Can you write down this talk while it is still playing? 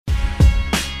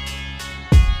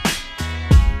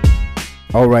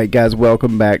All right, guys,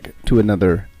 welcome back to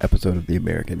another episode of the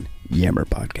American Yammer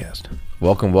Podcast.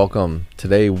 Welcome.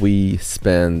 Today we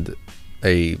spend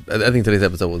I think today's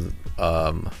episode was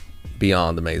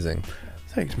beyond amazing.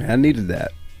 Thanks, man. I needed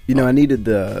that. I needed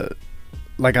the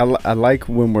I like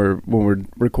when we're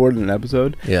recording an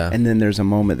episode. Yeah. And then there's a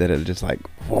moment that it just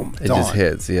boom, it just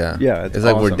hits. Yeah. Yeah. It's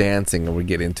like we're dancing and we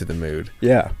get into the mood.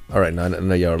 Yeah. All right. Now I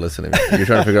know y'all are listening. You're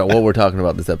trying to figure out what we're talking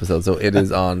about this episode. So it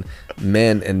is on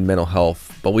men and mental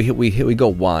health, but we go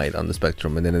wide on the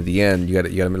spectrum, and then at the end you got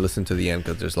to listen to the end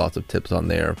because there's lots of tips on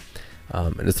there,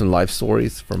 and there's some life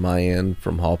stories from my end,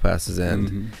 from Hall Pass's end.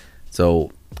 Mm-hmm. So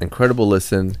incredible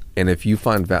listen, and if you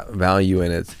find value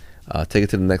in it, take it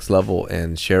to the next level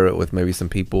and share it with maybe some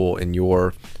people in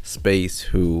your space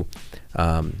who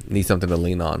need something to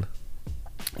lean on.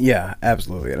 Yeah,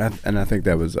 absolutely. And I think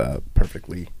that was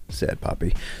perfectly said,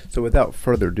 Poppy. So without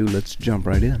further ado, let's jump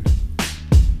right in.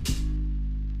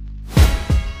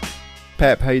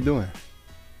 Pap, how you doing?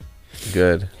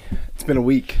 Good. It's been a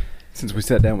week since we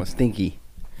sat down with Stinky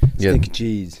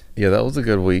Cheese. Yeah, that was a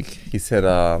good week. He said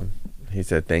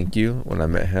thank you when I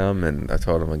met him, and I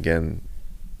told him again,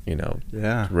 yeah,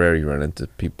 it's rare you run into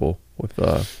people with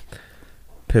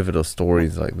pivotal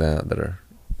stories like that are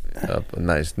a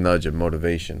nice nudge of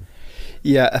motivation.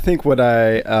 Yeah, I think what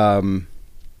I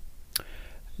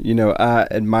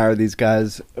admire these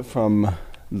guys from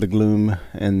the gloom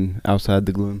and outside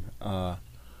the gloom,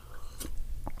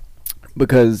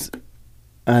 because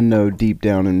I know deep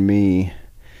down in me,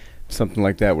 something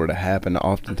like that were to happen,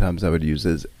 oftentimes I would use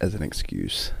it as an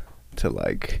excuse to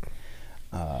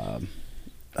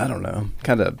I don't know,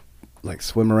 kind of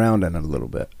swim around in it a little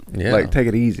bit. Yeah. Take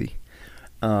it easy.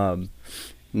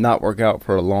 Not work out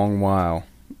for a long while.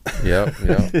 Yep.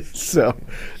 So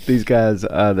these guys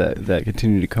that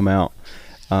continue to come out,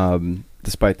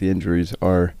 despite the injuries,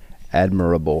 are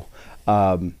admirable.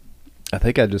 I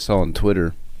think I just saw on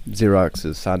Twitter, Xerox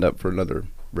has signed up for another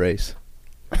race.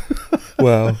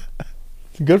 Wow.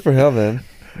 Good for him, man.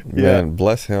 Yeah. Man,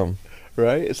 bless him.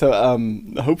 Right? So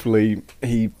hopefully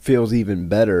he feels even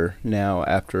better now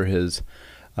after his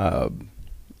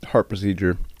heart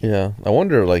procedure. Yeah. I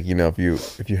wonder,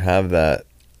 if you have that,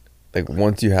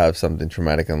 once you have something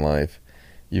traumatic in life,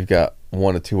 you've got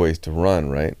one of two ways to run,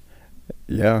 right?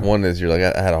 Yeah. One is you're like,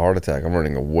 I had a heart attack, I'm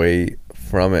running away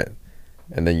from it.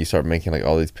 And then you start making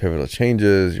all these pivotal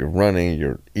changes, you're running,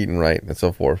 you're eating right, and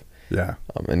so forth. Yeah.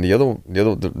 And the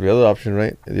other option,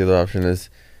 right? The other option is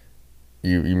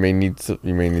you may need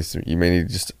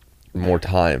just more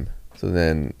time. So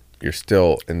then you're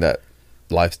still in that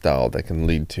lifestyle that can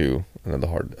lead to another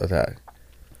heart attack.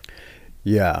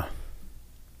 Yeah.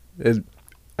 If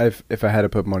I had to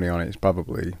put money on it, it's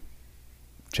probably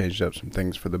changed up some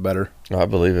things for the better. I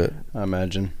believe it. I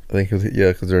imagine. I think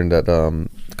because during that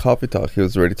coffee talk, he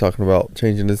was already talking about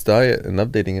changing his diet and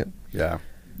updating it. Yeah.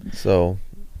 So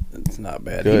it's not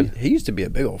bad. Good. He used to be a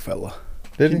big old fella.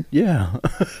 Did he? Yeah.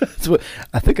 That's what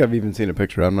I think. I've even seen a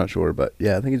picture. I'm not sure, but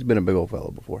yeah, I think he's been a big old fella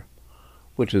before,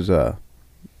 which is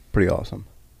pretty awesome.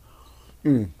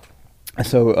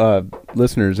 So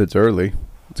listeners, it's early.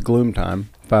 It's gloom time,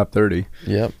 5:30.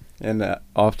 Yep. And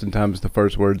oftentimes the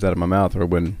first words out of my mouth are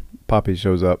when Poppy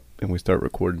shows up and we start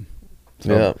recording.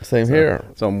 So, yeah, same here.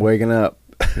 So I'm waking up.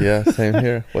 Yeah, same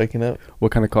here. Waking up.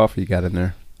 What kind of coffee you got in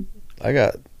there? I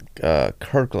got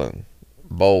Kirkland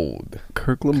Bold.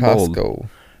 Kirkland Costco. Bold.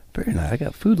 Very nice. I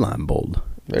got Food Line Bold.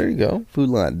 There you go. Food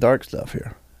Line dark stuff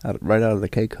here, right out of the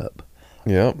K-Cup.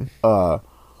 Yep.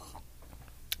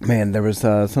 Man, there was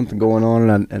something going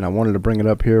on, and I wanted to bring it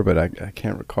up here, but I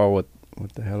can't recall what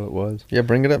the hell it was. Yeah,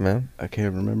 bring it up, man. I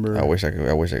can't remember. I wish I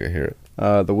could hear it.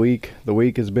 The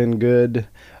week has been good.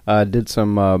 Did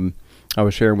some. I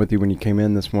was sharing with you when you came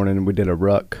in this morning. We did a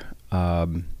ruck.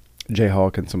 Jay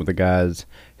Hawk and some of the guys,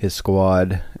 his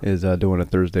squad, is doing a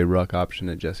Thursday ruck option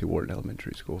at Jesse Warden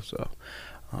Elementary School. So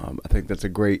I think that's a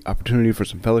great opportunity for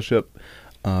some fellowship.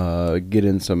 Get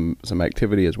in some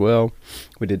activity as well.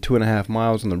 We did 2.5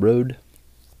 miles on the road.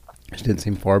 It didn't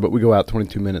seem far, but we go out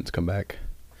 22 minutes, come back.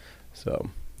 So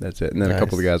that's it. And then nice. A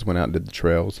couple of the guys went out and did the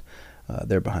trails.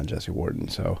 They're behind Jesse Warden.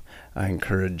 So I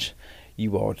encourage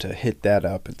you all to hit that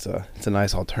up. It's a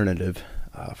nice alternative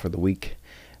for the week.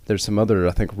 There's some other,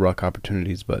 I think, ruck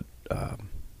opportunities, but I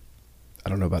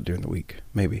don't know about during the week.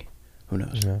 Maybe. Who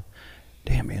knows? Yeah.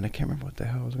 Damn, man, I can't remember what the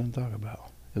hell I was going to talk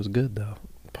about. It was good, though.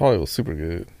 Probably was super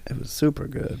good. It was super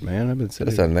good, man. I've been sitting.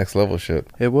 That's that next level shit.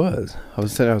 It was. I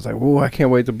was like, whoa, I can't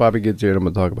wait till Bobby gets here and I'm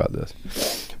going to talk about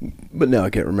this. But no,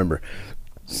 I can't remember.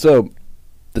 So,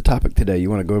 the topic today, you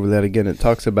want to go over that again? It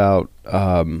talks about,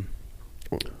 well,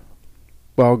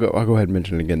 I'll go ahead and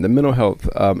mention it again. The mental health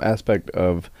aspect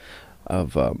of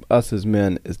us as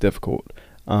men is difficult.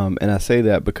 And I say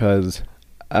that because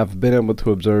I've been able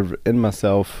to observe in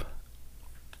myself,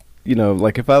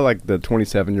 like if I like the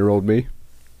 27-year-old me,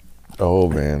 Oh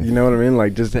man. you know what I mean?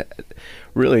 Like just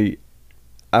really,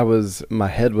 my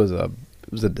head was it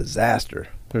was a disaster.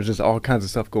 There's just all kinds of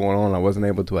stuff going on. I wasn't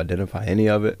able to identify any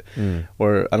of it,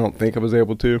 or I don't think I was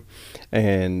able to.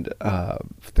 And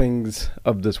things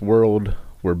of this world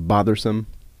were bothersome,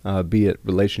 be it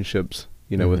relationships,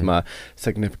 with my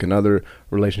significant other,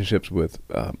 relationships with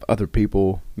other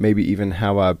people, maybe even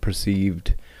how I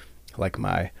perceived like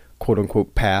my quote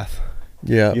unquote path.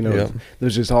 Yeah.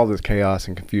 There's just all this chaos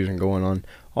and confusion going on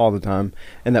all the time.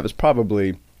 And that was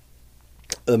probably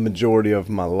the majority of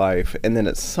my life. And then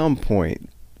at some point,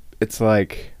 it's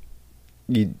like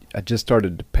I just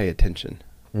started to pay attention.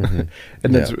 And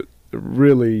that's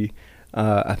really,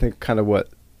 I think, kind of what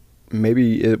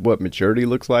maturity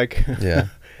looks like. Yeah.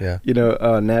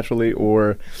 Naturally,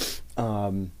 or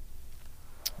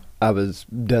I was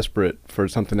desperate for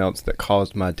something else that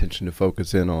caused my attention to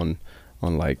focus in on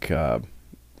like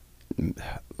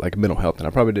mental health, and I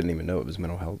probably didn't even know it was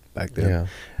mental health back then.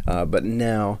 Yeah. But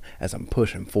now, as I'm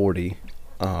pushing 40,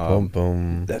 boom,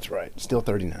 boom. That's right, still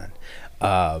 39.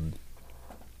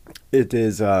 It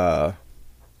is. I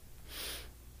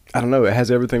don't know. It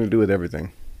has everything to do with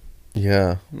everything.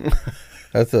 Yeah.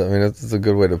 That's a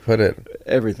good way to put it.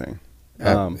 Everything.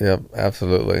 Yep,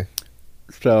 absolutely.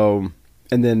 So,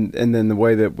 and then the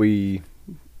way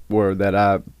that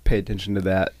I pay attention to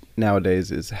that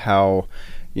nowadays is how,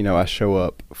 I show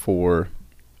up for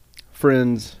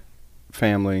friends,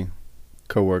 family,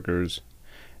 coworkers,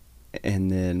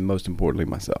 and then most importantly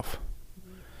myself.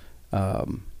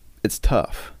 It's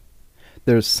tough.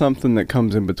 There's something that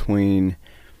comes in between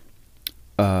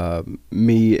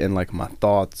me and like my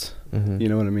thoughts. You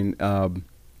know what I mean?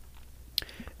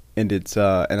 And it's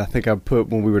and I think I put,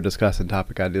 when we were discussing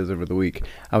topic ideas over the week,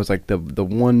 I was like, the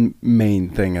one main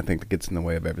thing I think that gets in the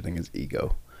way of everything is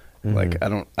ego. Like I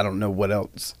don't know what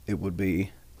else it would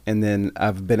be. And then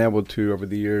I've been able to, over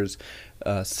the years,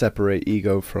 separate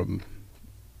ego from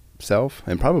self,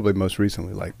 and probably most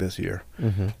recently like this year.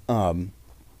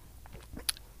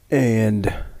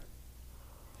 And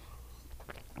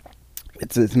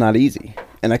it's not easy,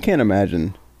 and I can't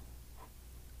imagine.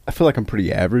 I feel like I'm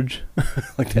pretty average,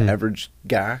 like the average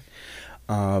guy.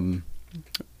 And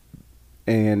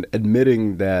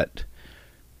admitting that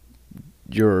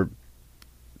your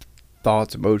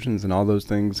thoughts, emotions, and all those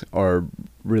things are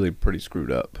really pretty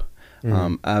screwed up.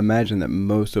 I imagine that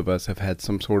most of us have had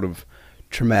some sort of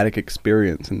traumatic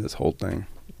experience in this whole thing.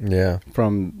 Yeah.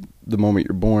 From the moment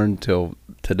you're born till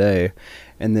today.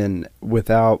 And then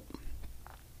without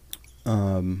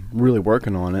really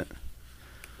working on it,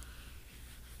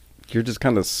 you're just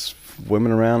kind of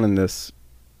swimming around in this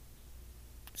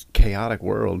chaotic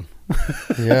world.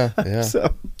 Yeah.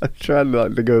 So I'm trying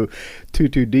not to go too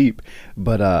deep,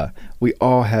 but we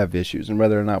all have issues, and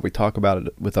whether or not we talk about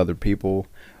it with other people,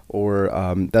 or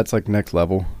that's like next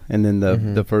level. And then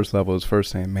the first level is first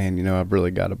saying, man, I've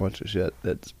really got a bunch of shit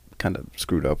that's kind of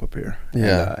screwed up here.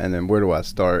 Yeah. And then where do I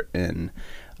start in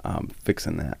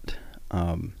fixing that?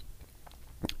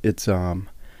 It's I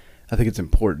think it's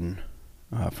important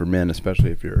for men,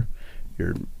 especially if you're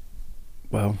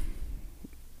well,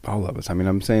 all of us. I mean,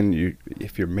 I'm saying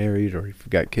if you're married or if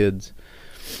you've got kids,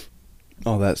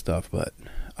 all that stuff. But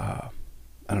I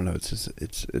don't know. It's just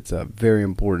it's very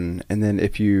important. And then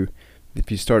if you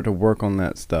start to work on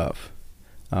that stuff,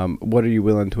 what are you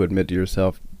willing to admit to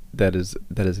yourself that is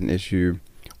an issue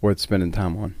worth spending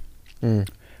time on?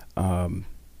 I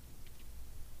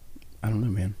don't know,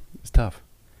 man. It's tough.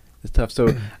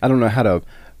 So I don't know how to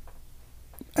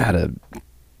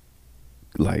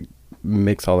like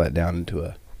mix all that down into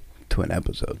an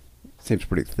episode. It seems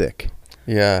pretty thick.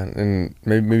 Yeah, and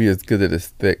maybe it's good that it's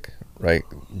thick, right?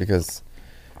 Because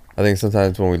I think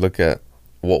sometimes when we look at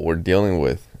what we're dealing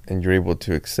with and you're able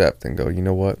to accept and go, you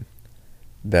know what?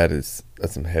 That's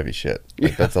some heavy shit.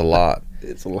 Like, that's a lot.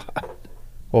 It's a lot.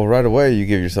 Well, right away you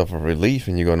give yourself a relief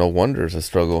and you go, no wonder it's a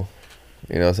struggle.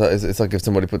 So it's like if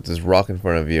somebody put this rock in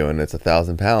front of you and it's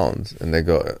 1,000 pounds and they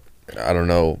go, I don't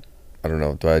know.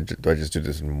 Do I just do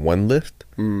this in one lift,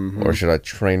 or should I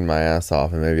train my ass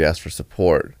off and maybe ask for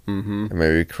support, and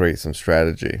maybe create some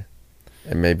strategy,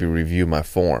 and maybe review my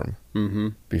form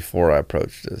before I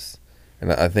approach this?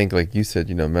 And I think, like you said,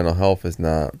 mental health is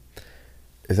not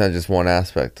just one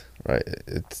aspect, right?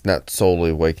 It's not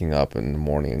solely waking up in the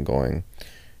morning and going,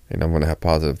 I'm going to have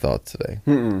positive thoughts today.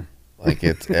 Like,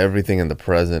 it's everything in the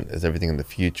present, is everything in the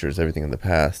future, is everything in the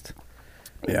past.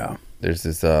 Yeah. There's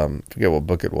this, forget what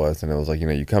book it was, and it was like,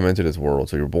 you come into this world,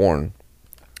 so you're born,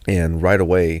 And right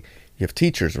away, you have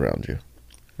teachers around you.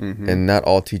 Mm-hmm. And not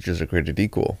all teachers are created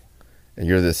equal. And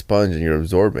you're this sponge and you're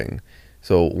absorbing.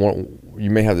 So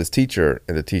you may have this teacher,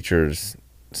 and the teacher's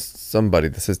somebody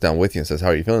that sits down with you and says, how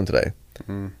are you feeling today?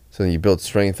 Mm-hmm. So then you build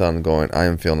strength on going, I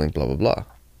am feeling blah, blah, blah.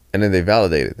 And then they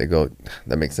validate it. They go,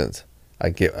 that makes sense. I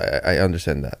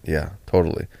understand that. Yeah,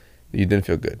 totally. You didn't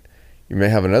feel good. You may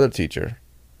have another teacher.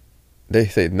 They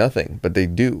say nothing, but they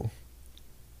do.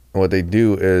 And what they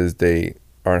do is they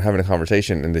are having a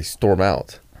conversation and they storm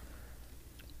out.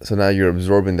 So now you're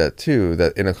absorbing that too,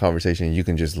 that in a conversation you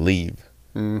can just leave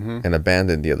Mm-hmm. and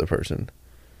abandon the other person.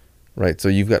 Right? So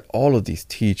you've got all of these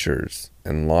teachers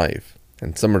in life,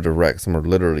 and some are direct, some are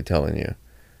literally telling you,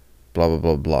 blah, blah,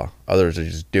 blah, blah. Others are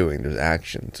just doing. There's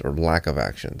actions or lack of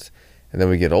actions. And then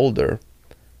we get older,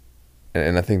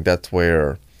 and I think that's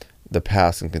where the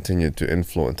past can continue to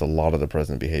influence a lot of the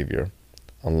present behavior.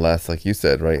 Unless, like you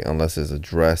said, right, unless it's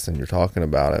addressed and you're talking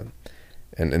about it.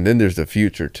 And then there's the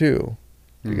future too.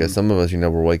 Because some of us,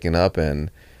 we're waking up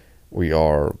and we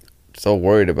are so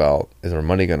worried about, is our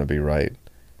money going to be right?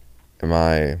 Am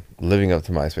I living up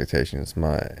to my expectations?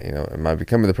 Am I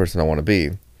becoming the person I want to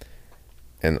be?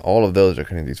 And all of those are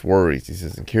kind of these worries, these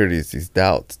insecurities, these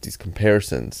doubts, these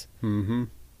comparisons. Mm-hmm.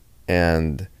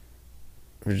 And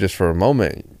just for a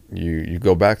moment, you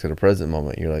go back to the present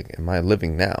moment. You're like, am I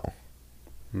living now?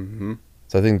 Mm-hmm.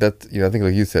 So I think that, I think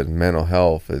like you said, mental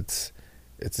health, it's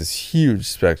this huge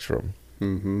spectrum.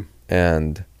 Mm-hmm.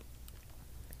 And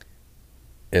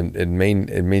it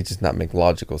may just not make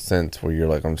logical sense where you're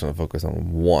like, I'm just going to focus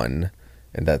on one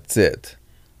and that's it.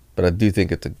 But I do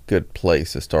think it's a good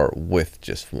place to start with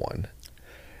just one.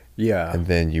 Yeah. And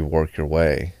then you work your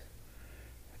way.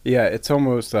 Yeah, it's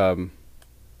almost like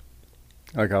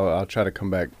I'll try to come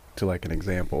back to like an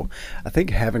example. I think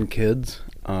having kids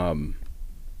kind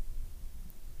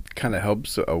of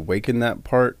helps awaken that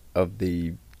part of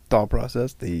the thought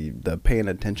process, the paying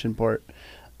attention part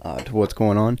to what's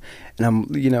going on.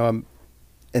 And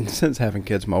and since having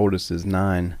kids, my oldest is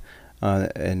 9,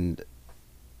 and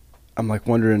I'm like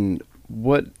wondering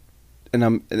what, and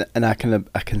I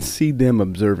can see them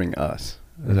observing us.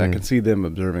 Mm-hmm. I can see them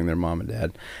observing their mom and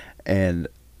dad, and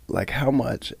like how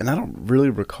much. And I don't really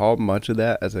recall much of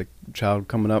that as a child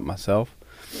coming up myself.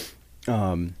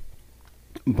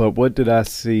 But what did I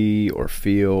see or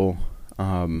feel?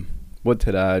 What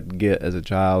did I get as a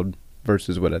child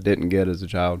versus what I didn't get as a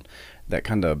child? That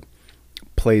kind of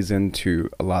plays into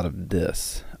a lot of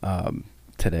this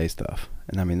today stuff.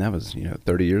 And I mean, that was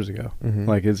 30 years ago. Mm-hmm.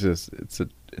 Like it's a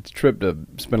trip to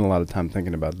spend a lot of time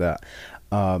thinking about that.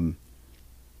 And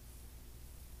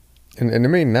it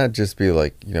may not just be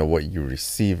like, what you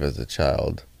receive as a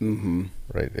child, Mm-hmm.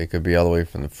 right? It could be all the way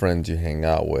from the friends you hang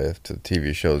out with to the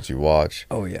TV shows you watch.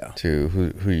 Oh yeah. To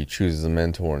who you choose as a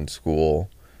mentor in school.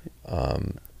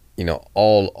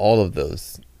 All of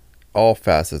those, all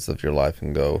facets of your life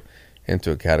can go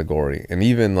into a category. And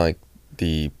even like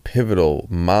the pivotal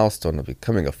milestone of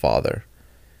becoming a father,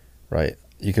 right?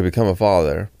 You could become a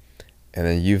father and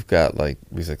then you've got like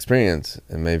this experience,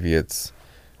 and maybe it's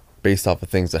based off of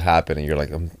things that happen and you're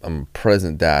like, I'm a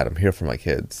present dad, I'm here for my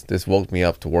kids, this woke me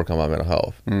up to work on my mental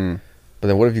health. But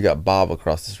then what if you got Bob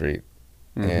across the street,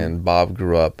 Mm-hmm. and Bob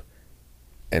grew up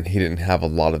and he didn't have a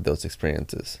lot of those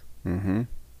experiences. Mm-hmm.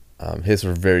 His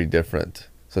were very different.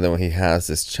 So then when he has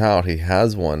this child, he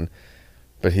has one,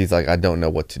 but he's like, I don't know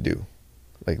what to do.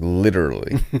 Like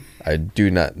literally, I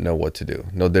do not know what to do.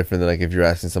 No different than like if you're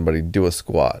asking somebody to do a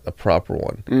squat, a proper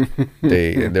one.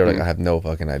 They're like, I have no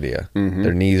fucking idea. Mm-hmm.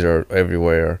 Their knees are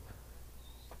everywhere.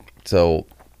 So,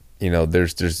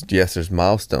 there's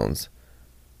milestones,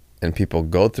 and people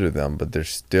go through them, but there's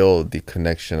still the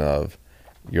connection of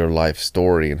your life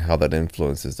story and how that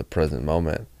influences the present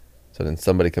moment. So then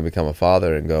somebody can become a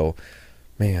father and go,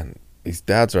 man, these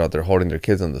dads are out there holding their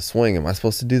kids on the swing. Am I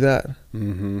supposed to do that?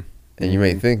 Mm-hmm. And you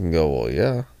may think and go, well,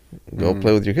 yeah, go Mm-hmm.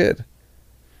 play with your kid.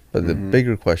 But the Mm-hmm.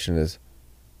 bigger question is,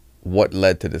 what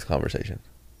led to this conversation?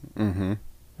 Mm-hmm.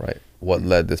 Right? What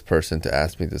led this person to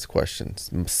ask me this question?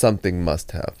 Something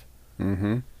must have.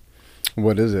 Mm-hmm.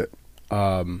 What is it?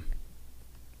 Man,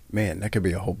 that could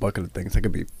be a whole bucket of things. That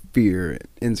could be fear, and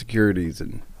insecurities,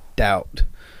 and doubt,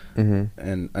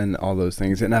 Mm-hmm. and all those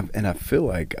things. And I feel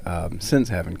like since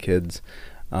having kids,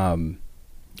 I've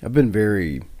been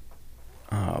very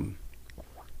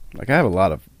like I have a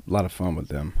lot of fun with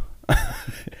them.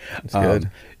 That's good.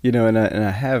 And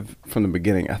I have from the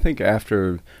beginning. I think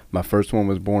after my first one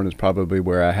was born is probably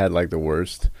where I had like the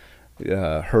worst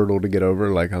hurdle to get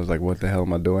over. Like I was like, what the hell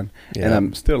am I doing? Yeah. And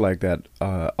I'm still like that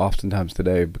oftentimes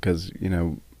today because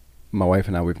my wife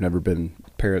and I, we've never been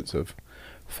parents of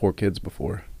 4 kids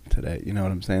before, today. You know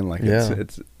what I'm saying? Like Yeah.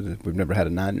 it's we've never had a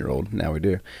 9-year-old. Now we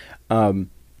do.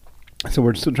 So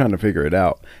we're still trying to figure it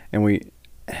out. And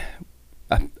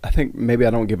I think maybe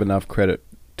I don't give enough credit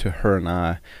to her and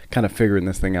I kind of figuring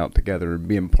this thing out together,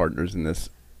 being partners in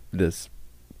this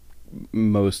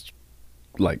most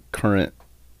like current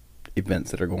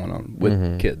events that are going on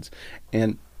with kids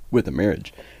and with a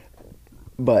marriage.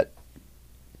 But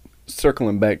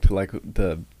circling back to like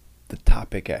the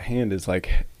topic at hand is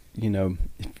like,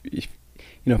 if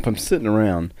I'm sitting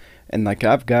around and like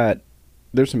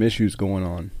there's some issues going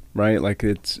on, right? Like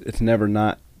it's never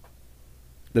not,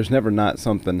 there's never not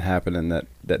something happening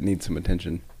that needs some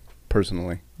attention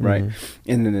personally, right?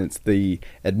 And then it's the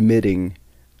admitting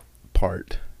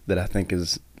part that I think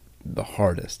is the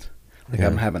hardest. Like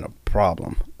I'm having a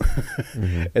problem.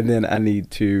 And then I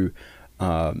need to,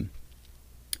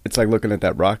 it's like looking at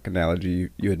that rock analogy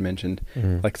you had mentioned.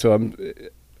 Like, so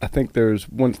I think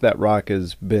once that rock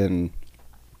has been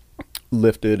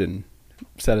lifted and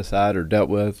set aside or dealt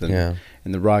with, and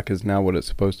the rock is now what it's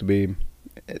supposed to be,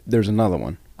 there's another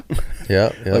one.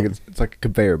 Yeah. Like it's like a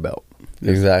conveyor belt.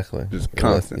 Exactly. Just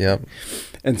constant. Yep.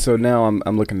 And so now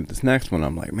I'm looking at this next one.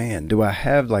 I'm like, man, do I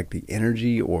have like the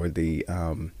energy or the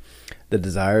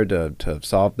desire to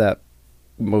solve that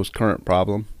most current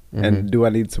problem? And do I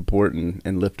need support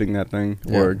in lifting that thing,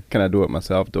 or can I do it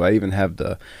myself? Do I even have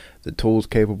the tools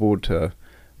capable to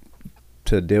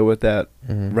deal with that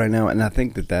right now? And I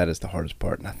think that is the hardest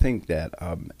part. And I think that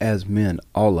as men,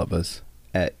 all of us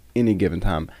at any given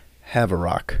time have a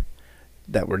rock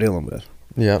that we're dealing with.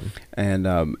 Yeah. And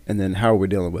then how are we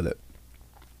dealing with it?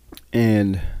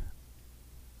 And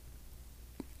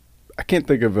I can't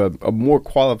think of a more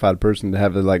qualified person to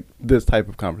have like this type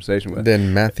of conversation with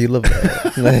than Matthew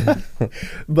Lavelle.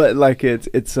 But like it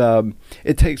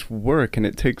takes work, and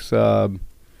it takes I've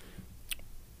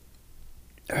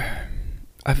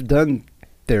done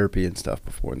therapy and stuff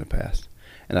before in the past,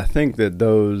 and I think that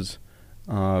those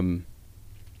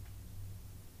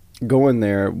going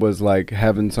there was like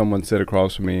having someone sit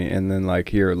across from me and then like,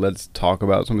 here, let's talk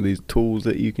about some of these tools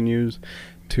that you can use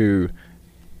to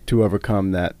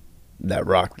overcome that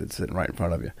rock that's sitting right in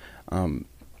front of you.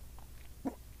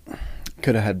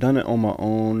 Could I have done it on my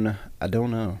own? I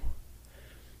don't know.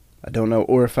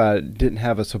 Or if I didn't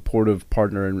have a supportive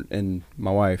partner in my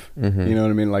wife, you know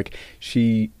what I mean? Like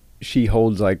she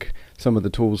holds like some of the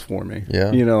tools for me.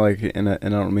 Yeah. Like, and I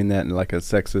don't mean that in like a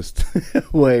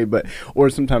sexist way, or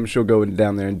sometimes she'll go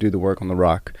down there and do the work on the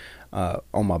rock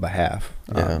on my behalf.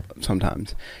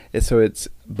 Sometimes.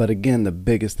 But again, the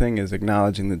biggest thing is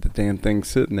acknowledging that the damn thing's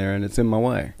sitting there and it's in my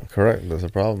way. Correct. That's a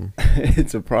problem.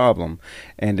 It's a problem.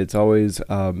 And it's always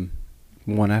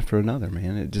one after another,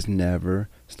 man. It just never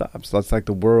stops. So it's like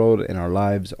the world and our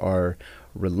lives are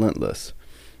relentless.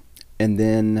 And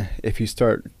then if you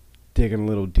start digging a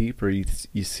little deeper, you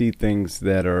see things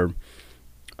that are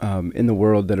in the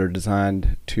world that are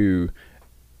designed to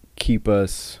keep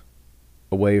us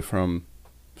away from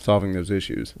solving those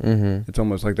issues. It's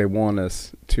almost like they want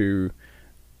us to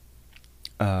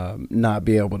not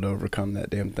be able to overcome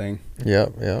that damn thing.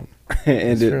 Yep.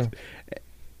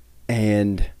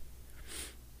 And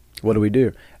what do we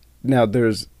do? Now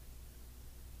there's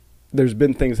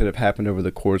been things that have happened over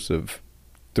the course of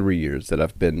 3 years that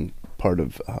I've been part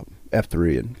of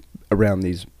F3 and around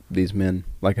these men,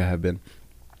 like I have been,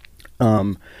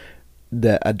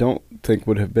 that I don't think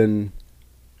would have been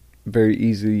very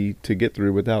easy to get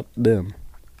through without them.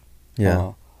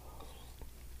 Yeah.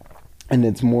 And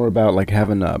it's more about like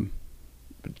having a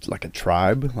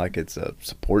tribe, like it's a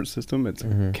support system, it's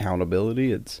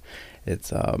accountability, it's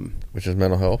which is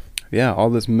mental health. Yeah, all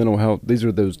this mental health. These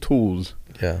are those tools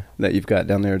that you've got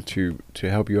down there to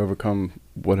help you overcome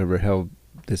whatever hell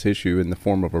this issue in the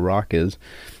form of a rock is.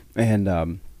 And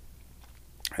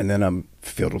then I'm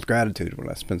filled with gratitude when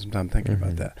I spend some time thinking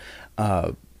about that.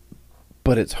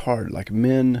 But it's hard. Like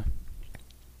men,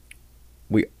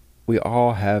 we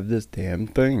all have this damn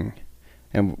thing,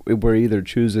 and we're either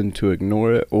choosing to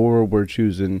ignore it or we're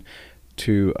choosing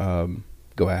to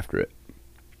go after it.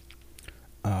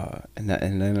 And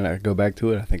then I go back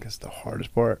to it. I think it's the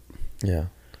hardest part. Yeah,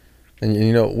 and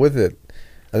with it,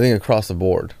 I think across the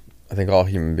board, I think all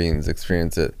human beings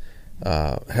experience it.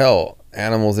 Hell,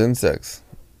 animals, insects,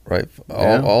 right?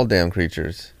 All damn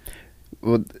creatures.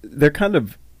 Well, they're kind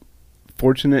of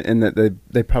fortunate in that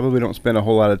they probably don't spend a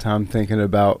whole lot of time thinking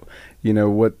about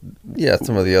what. Yeah,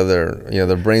 some of the other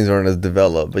their brains aren't as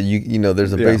developed, but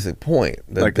there's a basic point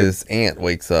that like this ant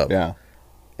wakes up, and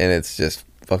it's just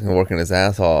fucking working his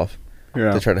ass off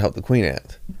to try to help the queen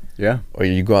ant. Yeah. Or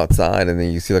you go outside and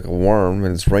then you see like a worm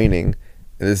and it's raining,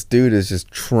 And this dude is just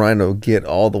trying to get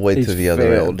all the way to the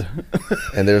other end.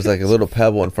 And there's like a little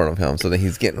pebble in front of him. So then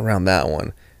he's getting around that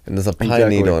one. And there's a pine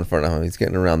needle in front of him. He's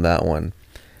getting around that one.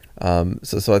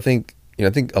 So I think,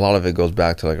 I think a lot of it goes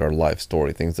back to like our life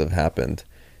story, things that have happened,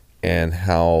 and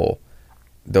how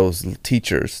those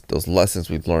teachers, those lessons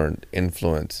we've learned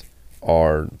influence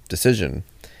our decision.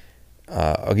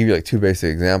 I'll give you like two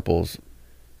basic examples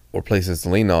or places to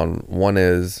lean on. One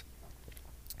is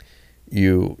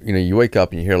you wake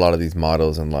up and you hear a lot of these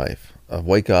mottos in life of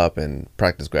wake up and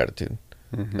practice gratitude.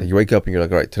 Mm-hmm. Like you wake up and you're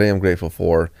like, all right, today I'm grateful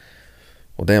for,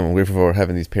 well, damn, I'm grateful for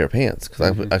having these pair of pants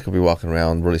because I could be walking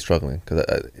around really struggling because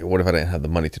what if I didn't have the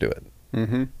money to do it?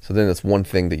 Mm-hmm. So then it's one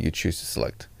thing that you choose to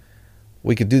select.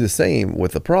 We could do the same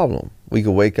with a problem. We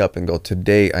could wake up and go,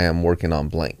 today I am working on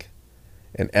blank.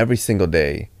 And every single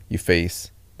day you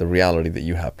face the reality that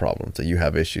you have problems, that you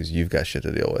have issues, you've got shit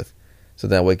to deal with. So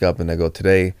then I wake up and I go,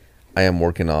 today I am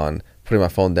working on putting my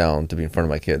phone down to be in front of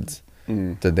my kids.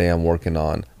 Today I'm working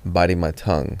on biting my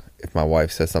tongue if my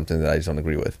wife says something that I just don't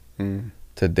agree with.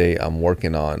 Today I'm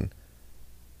working on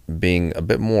being a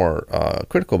bit more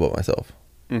critical about myself.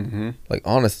 Like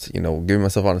honest, giving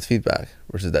myself honest feedback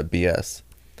versus that BS.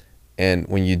 And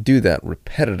when you do that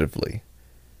repetitively,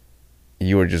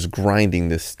 you are just grinding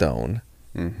this stone.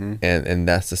 And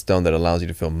that's the stone that allows you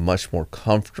to feel much more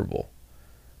comfortable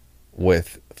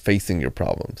with facing your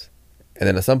problems. And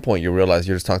then at some point you realize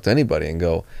you just talk to anybody and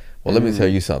go, well, let me tell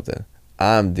you something.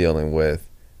 I'm dealing with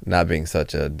not being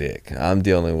such a dick. I'm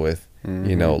dealing with,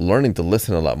 learning to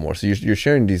listen a lot more. So you're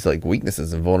sharing these like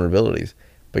weaknesses and vulnerabilities,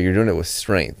 but you're doing it with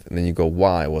strength. And then you go,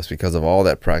 why? Well, it's because of all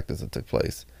that practice that took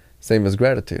place. Same as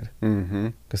gratitude.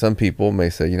 Because some people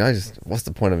may say, what's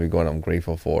the point of me going, I'm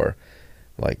grateful for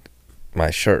like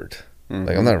my shirt?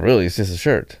 Like I'm not really, it's just a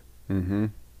shirt.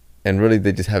 And really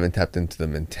they just haven't tapped into the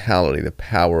mentality, the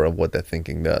power of what that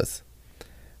thinking does.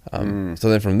 So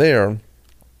then from there,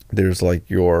 there's like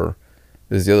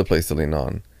there's the other place to lean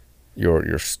on,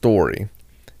 your story.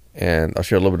 And I'll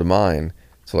share a little bit of mine.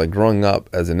 So like growing up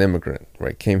as an immigrant,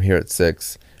 right? Came here at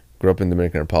 6, grew up in the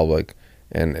Dominican Republic,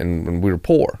 and we were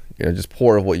poor, just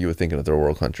poor of what you would think in a third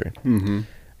world country.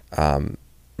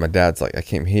 My dad's like, I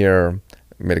came here,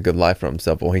 made a good life for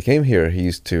himself. But when he came here, he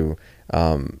used to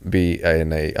be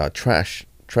in a trash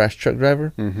truck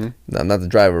driver. No, not the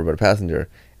driver, but a passenger.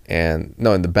 And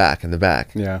no, in the back.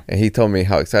 Yeah. And he told me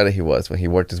how excited he was when he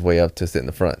worked his way up to sit in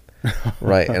the front.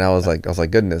 Right. And I was like,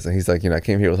 goodness. And he's like, I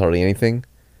came here with hardly anything.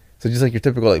 So just like your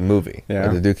typical like movie. Yeah.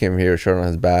 Like the dude came here, shirt on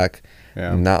his back,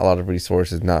 not a lot of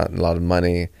resources, not a lot of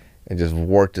money, and just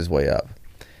worked his way up.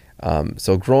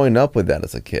 So growing up with that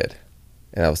as a kid,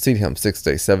 and I would see him 6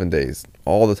 days, 7 days,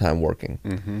 all the time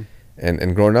working.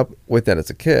 And growing up with that as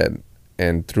a kid,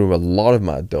 and through a lot of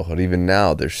my adulthood, even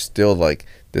now, there's still like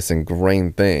this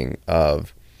ingrained thing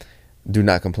of do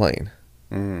not complain.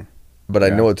 But I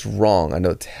know it's wrong. I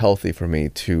know it's healthy for me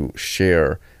to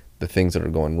share the things that are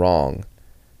going wrong.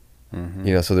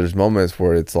 So there's moments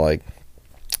where it's like,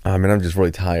 I'm just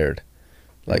really tired.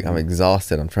 Like I'm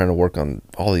exhausted. I'm trying to work on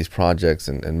all these projects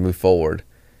and move forward.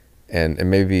 And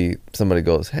maybe somebody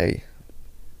goes, hey,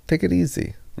 take it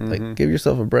easy. Like give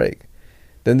yourself a break.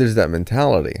 Then there's that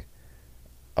mentality.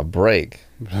 A break.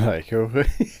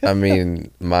 I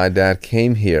mean, my dad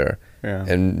came here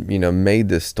and, made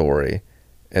this story.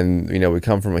 And, we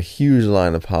come from a huge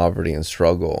line of poverty and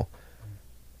struggle.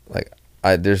 Like,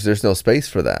 there's no space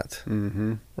for that.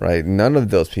 Right? None of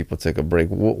those people took a break.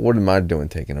 What am I doing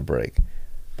taking a break?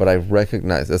 But I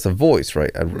recognize that's a voice,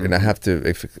 right? And I have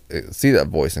to see that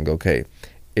voice and go, okay,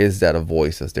 is that a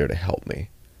voice that's there to help me?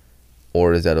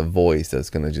 Or is that a voice that's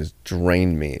going to just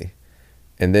drain me?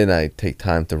 And then I take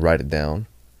time to write it down,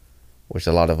 which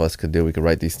a lot of us could do. We could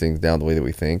write these things down the way that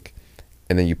we think.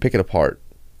 And then you pick it apart.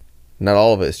 Not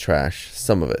all of it is trash,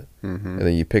 some of it. And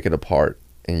then you pick it apart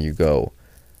and you go,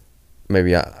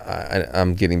 maybe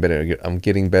I'm getting better. I'm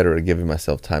getting better at giving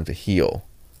myself time to heal.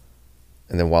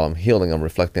 And then while I'm healing, I'm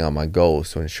reflecting on my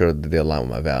goals to ensure that they align with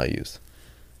my values.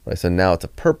 Right? So now it's a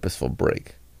purposeful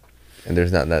break. And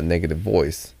there's not that negative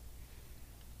voice.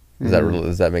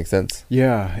 Does that make sense?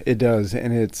 Yeah, it does.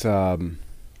 And it's, there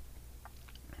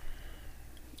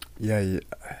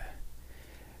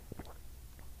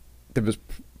was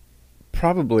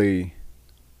probably,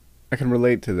 I can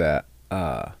relate to that,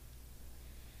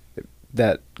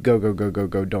 that go,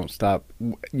 don't stop.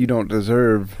 You don't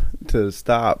deserve to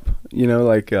stop,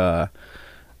 like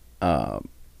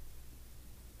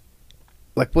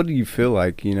what do you feel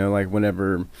like, like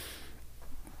whenever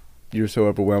you're so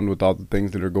overwhelmed with all the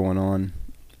things that are going on,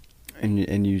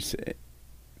 and you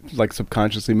like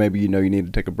subconsciously maybe you need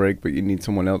to take a break, but you need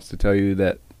someone else to tell you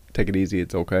that take it easy,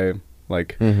 it's okay.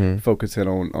 like Mm-hmm. focus in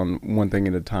on one thing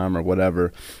at a time or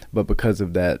whatever. But because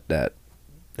of that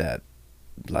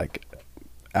like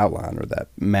outline or that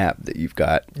map that you've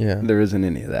got, Yeah. there isn't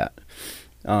any of that.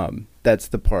 That's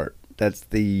the part. That's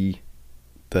the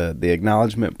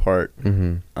acknowledgement part.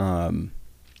 Mm-hmm.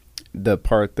 The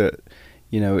part that,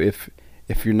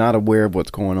 if you're not aware of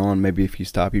what's going on, maybe if you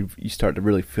stop, you start to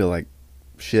really feel like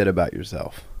shit about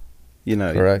yourself.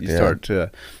 Correct, you yeah. start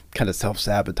to kind of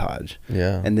self-sabotage,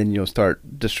 Yeah. and then you'll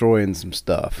start destroying some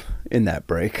stuff in that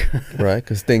break. Right,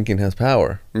 because thinking has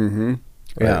power. Mm-hmm. Right?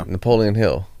 Yeah. Napoleon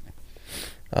Hill.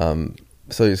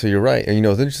 So you're right. And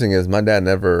what's interesting is my dad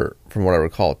never, from what I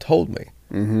recall, told me.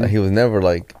 Mm-hmm. Like, he was never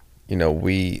like,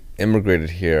 we immigrated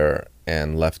here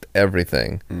and left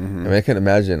everything. Mm-hmm. I mean, I can't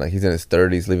imagine, like, he's in his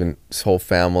 30s, leaving his whole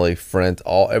family, friends,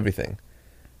 everything,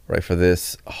 right, for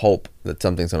this hope that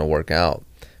something's going to work out.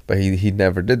 But he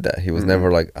never did that. He was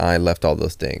never like, I left all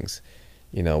those things.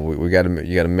 You got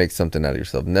to make something out of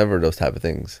yourself. Never those type of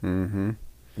things. Mm-hmm.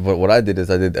 But what I did is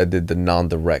I did the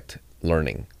non-direct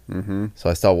learning. Mm-hmm. So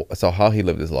I saw how he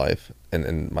lived his life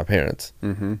and my parents.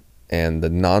 Mm-hmm. And the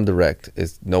non-direct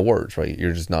is no words, right?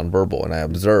 You're just non-verbal. And I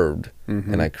observed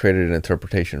Mm-hmm. and I created an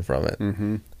interpretation from it.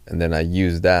 Mm-hmm. And then I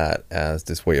used that as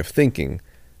this way of thinking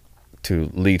to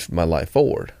lead my life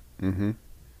forward. Mm-hmm.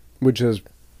 Which is,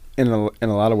 in a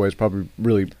lot of ways, probably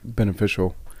really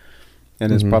beneficial,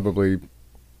 and it's Mhm. probably,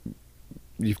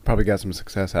 you've probably got some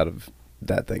success out of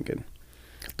that thinking.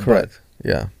 Correct.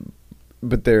 Yeah.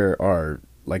 But there are,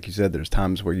 like you said, there's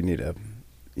times where you need a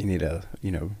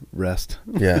rest.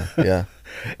 Yeah. Yeah.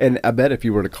 And I bet if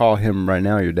you were to call him right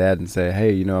now, your dad, and say,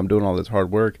 hey, I'm doing all this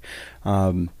hard work,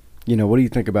 what do you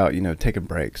think about, taking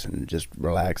breaks and just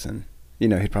relaxing?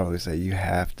 He'd probably say, you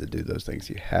have to do those things.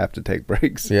 You have to take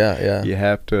breaks. Yeah. Yeah. You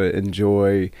have to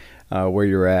enjoy where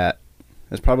you're at.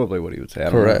 That's probably what he would say. I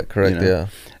don't know, Correct. Yeah.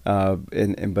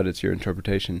 But it's your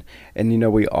interpretation.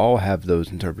 And, we all have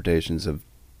those interpretations of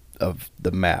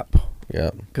the map, Yeah.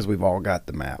 because we've all got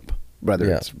the map, whether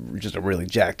Yeah. it's just a really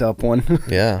jacked up one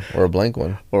Yeah. Or a blank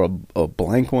one. or a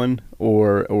blank one,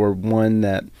 or one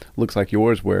that looks like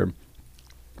yours, where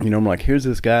I'm like, here's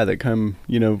this guy that come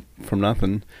from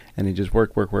nothing, and he just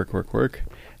work, and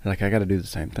like, I got to do the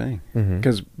same thing,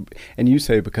 Mm-hmm. and you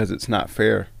say because it's not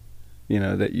fair,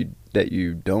 that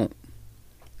you don't.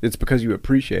 It's because you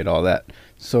appreciate all that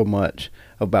so much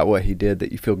about what he did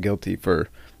that you feel guilty for,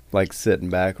 like, sitting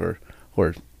back or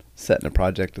setting a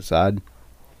project aside.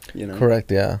 Correct.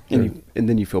 Yeah. And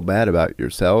then you feel bad about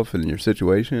yourself and your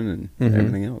situation and Mhm.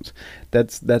 everything else.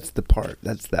 That's the part.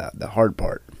 That's the hard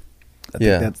part. I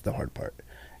Yeah. think that's the hard part.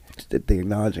 It's the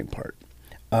acknowledging part.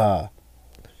 And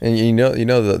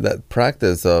that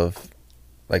practice of,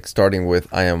 like, starting with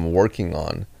I am working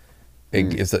on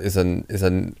is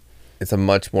a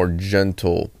much more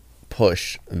gentle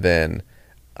push than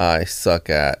I suck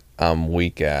at, I'm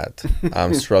weak at,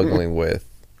 I'm struggling with,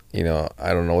 I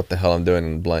don't know what the hell I'm doing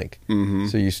in blank. Mm-hmm.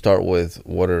 So you start with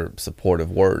what are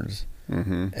supportive words,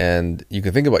 Mm-hmm. and you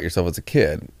can think about yourself as a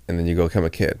kid, and then you go, I'm a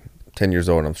kid, 10 years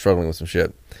old, and I'm struggling with some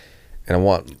shit, and I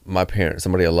want my parents,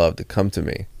 somebody I love, to come to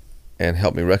me and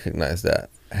help me recognize that.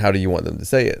 How do you want them to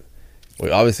say it?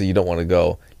 Well, obviously you don't want to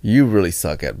go, you really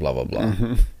suck at blah blah blah.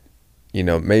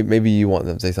 Mm-hmm. Maybe you want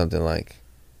them to say something like,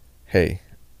 hey,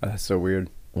 That's so weird.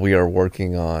 we are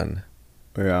working on,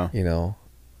 Yeah.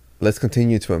 let's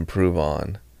continue to improve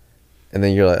on. And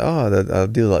then you're like, I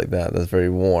do like that. That's very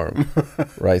warm.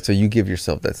 Right? So you give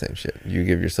yourself that same shit. You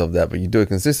give yourself that, but you do it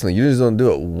consistently. You just don't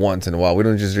do it once in a while. We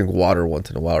don't just drink water once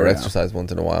in a while or Yeah. exercise once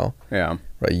in a while. Yeah.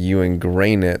 Right? You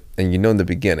ingrain it, and in the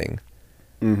beginning,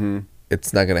 Mm-hmm.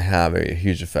 it's not going to have a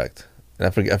huge effect. And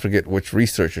I forget which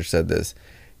researcher said this.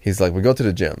 He's like, we go to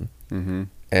the gym, Mm-hmm.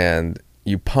 and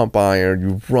you pump iron,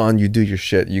 you run, you do your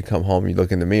shit, you come home, you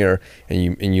look in the mirror,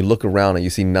 and you look around and you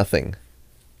see nothing.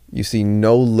 You see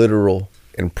no literal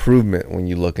improvement when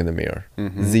you look in the mirror.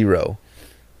 Mhm. Zero.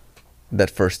 That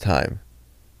first time.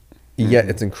 Yet Mhm.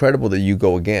 it's incredible that you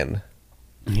go again.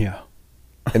 Yeah.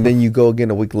 And then you go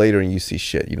again a week later and you see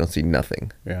shit. You don't see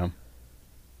nothing. Yeah.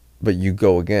 But you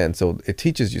go again. So it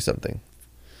teaches you something.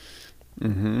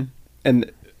 Mm-hmm.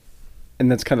 And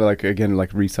that's kind of like, again,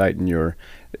 like reciting your,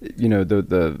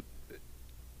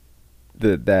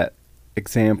 that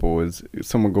example is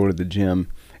someone go to the gym.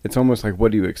 It's almost like,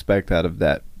 what do you expect out of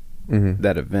that Mm-hmm.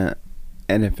 that event?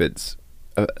 And if it's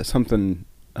something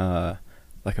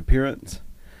like appearance,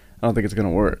 I don't think it's going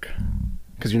to work,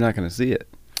 because you're not going to see it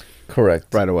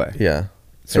Correct. right away. Yeah.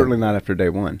 Certainly not after day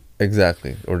one.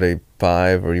 Exactly. Or day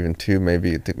 5 or even 2,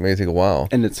 maybe. It may take a while.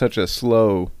 And it's such a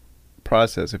slow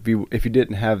process, if you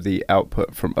didn't have the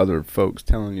output from other folks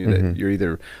telling you that you're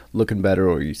either looking better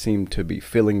or you seem to be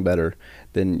feeling better,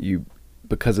 then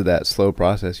because of that slow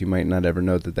process, you might not ever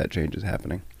know that change is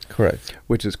happening. Correct.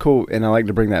 Which is cool, and I like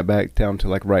to bring that back down to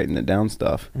like writing it down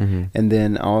stuff, and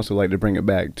then I also like to bring it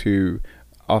back to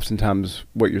oftentimes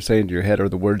what you're saying to your head are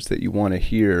the words that you want to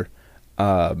hear,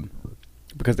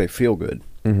 because they feel good,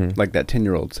 like that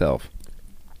 10-year-old self.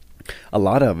 A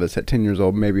lot of us at 10 years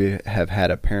old maybe have had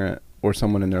a parent or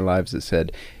someone in their lives that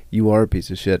said, "You are a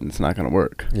piece of shit, and it's not going to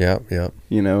work." Yeah.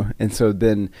 You know, and so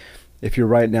then, if you're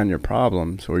writing down your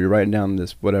problems or you're writing down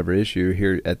this whatever issue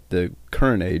here at the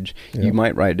current age, you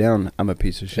might write down, "I'm a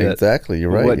piece of shit." Exactly, you're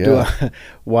right.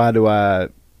 Why do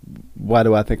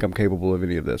I think I'm capable of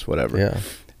any of this? Whatever. Yeah.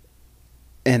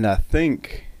 And I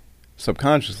think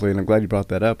subconsciously, and I'm glad you brought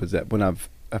that up, is that when I've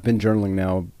been journaling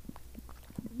now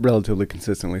relatively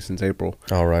consistently since April.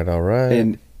 All right.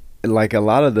 And like a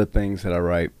lot of the things that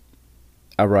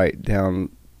I write down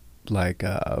like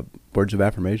words of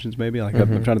affirmations, maybe. Like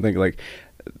I'm trying to think, like,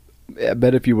 I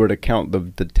bet if you were to count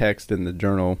the text in the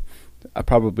journal, I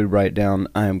probably write down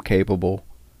 "I am capable,"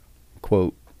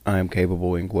 quote, "I am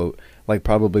capable," end quote, like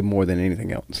probably more than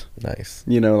anything else. Nice.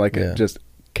 You know, like just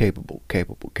capable.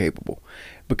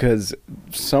 Because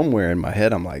somewhere in my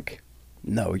head I'm like,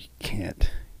 no, you can't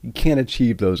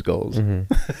achieve those goals.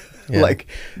 Like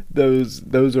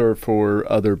those are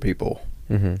for other people.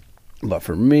 But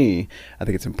for me, I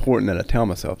think it's important that I tell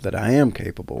myself that I am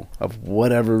capable of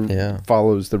whatever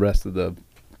follows the rest of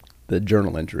the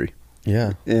journal entry.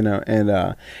 Yeah. You know, and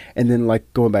then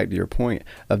like going back to your point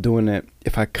of doing it,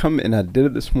 if I come and I did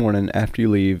it this morning after you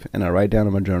leave and I write down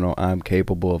in my journal, "I'm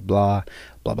capable of blah,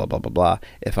 blah, blah, blah, blah, blah."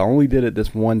 If I only did it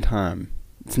this one time,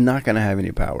 it's not going to have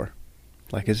any power.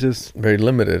 Like, it's just very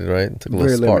limited, right? It's like a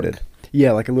little spark. Limited.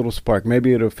 Yeah, like a little spark.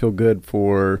 Maybe it'll feel good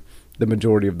for the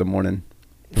majority of the morning.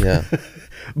 Yeah.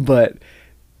 But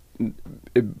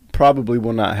it probably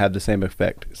will not have the same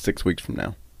effect 6 weeks from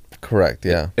now. Correct,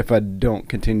 yeah. If I don't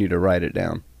continue to write it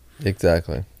down.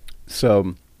 Exactly.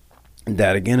 So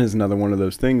that, again, is another one of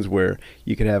those things where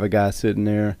you could have a guy sitting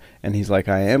there and he's like,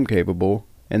 "I am capable,"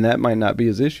 and that might not be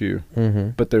his issue.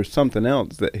 But there's something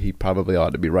else that he probably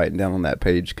ought to be writing down on that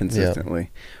page consistently.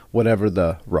 Whatever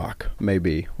the rock may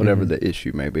be, whatever the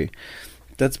issue may be.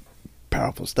 That's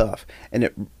powerful stuff. And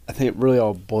I think it really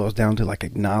all boils down to like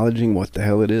acknowledging what the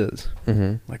hell it is.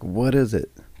 Like, what is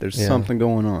it? There's something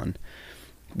going on.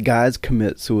 Guys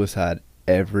commit suicide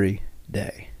every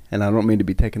day. And I don't mean to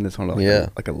be taking this on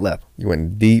like a left. You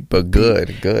went deep, but good.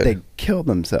 They kill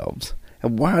themselves.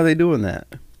 And why are they doing that?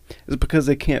 It's because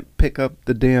they can't pick up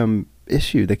the damn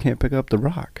issue. They can't pick up the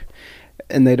rock.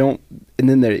 And they don't, and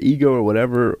then their ego or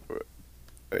whatever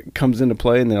comes into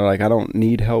play, and they're like, "I don't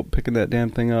need help picking that damn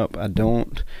thing up. I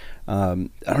don't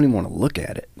even want to look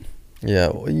at it." Yeah.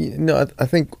 Well, you know, I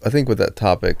think with that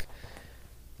topic,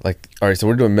 like, all right, so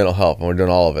we're doing mental health, and we're doing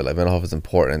all of it. Like, mental health is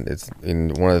important. It's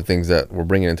one of the things that we're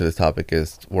bringing into this topic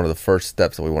is one of the first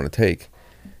steps that we want to take.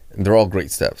 And they're all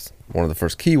great steps. One of the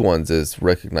first key ones is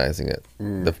recognizing it.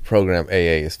 The program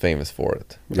AA is famous for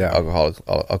it. Yeah.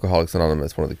 Alcoholics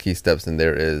Anonymous, one of the key steps in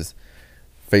there is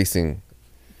facing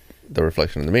the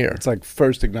reflection in the mirror. It's like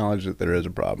first acknowledge that there is a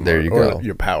problem. There you go.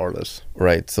 You're powerless.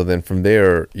 Right. So then from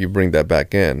there, you bring that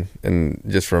back in. And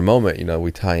just for a moment, you know,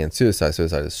 we tie in suicide.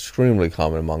 Suicide is extremely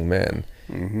common among men.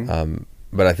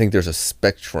 But I think there's a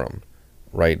spectrum,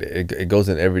 right? It goes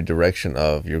in every direction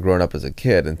of you're growing up as a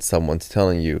kid and someone's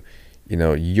telling you, you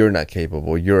know, you're not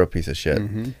capable, you're a piece of shit.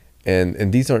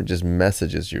 And these aren't just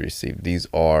messages you receive. These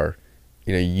are,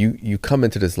 you know, you come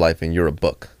into this life and you're a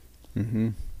book.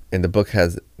 And the book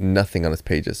has nothing on its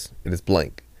pages. It is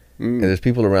blank. And there's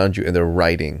people around you and they're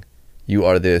writing, you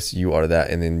are this, you are that,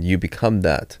 and then you become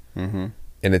that. And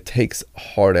it takes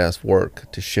hard ass work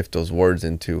to shift those words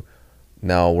into,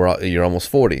 now you're almost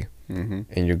 40 and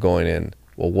you're going in,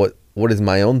 well, what is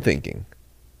my own thinking?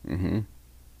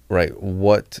 Right?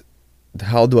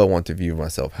 How do I want to view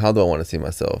myself? How do I want to see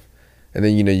myself? And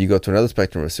then, you know, you go to another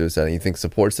spectrum of suicide and you think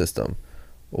support system.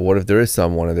 Well, what if there is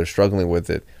someone and they're struggling with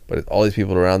it, but all these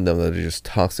people around them that are just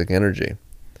toxic energy?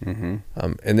 And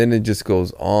then it just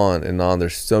goes on and on.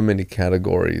 There's so many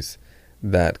categories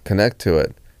that connect to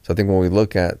it. So I think when we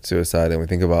look at suicide and we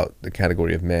think about the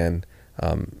category of man,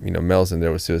 you know, males in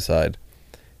there with suicide,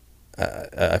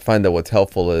 I find that what's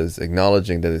helpful is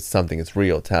acknowledging that it's something, it's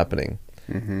real, it's happening.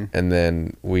 And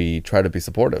then we try to be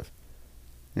supportive.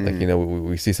 Like, you know,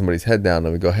 we see somebody's head down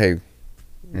and we go, hey,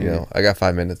 you know, I got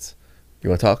 5 minutes. You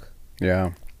want to talk?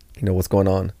 Yeah. You know, what's going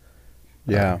on?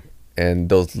 Yeah. And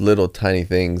those little tiny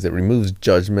things, it removes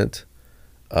judgment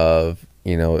of,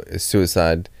 you know, is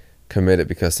suicide committed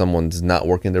because someone's not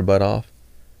working their butt off,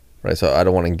 right? So I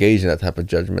don't want to engage in that type of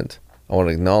judgment. I want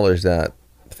to acknowledge that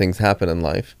things happen in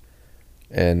life,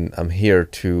 and I'm here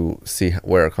to see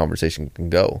where a conversation can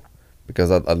go,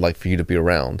 because I'd like for you to be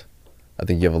around. I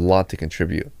think you have a lot to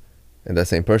contribute. And that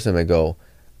same person may go,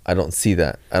 I don't see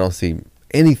that. I don't see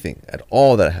anything at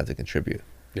all that I have to contribute.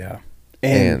 Yeah.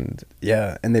 And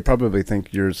and they probably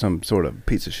think you're some sort of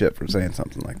piece of shit for saying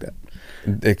something like that.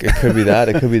 it could be that.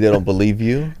 It could be they don't believe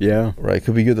you. Yeah. Right. It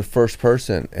could be you're the first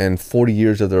person in 40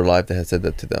 years of their life that has said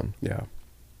that to them. Yeah.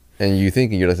 And you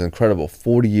thinking you're that's incredible,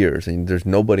 40 years, and there's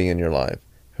nobody in your life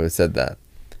who has said that.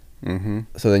 Mm-hmm.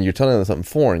 So then you're telling them something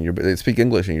foreign. They speak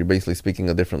English, and you're basically speaking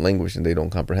a different language, and they don't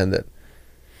comprehend it.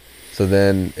 So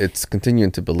then it's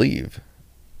continuing to believe.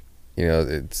 You know,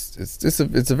 it's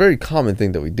a very common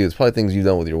thing that we do. It's probably things you've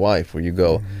done with your wife, where you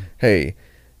go, Mm-hmm. hey,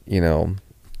 you know,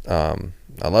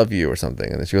 I love you or something,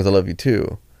 and then she goes, I love you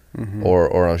too. Mm-hmm.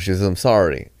 Or she says, I'm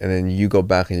sorry, and then you go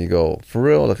back and you go, for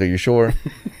real? Like, are you sure?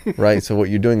 Right? So what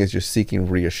you're doing is you're seeking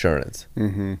reassurance.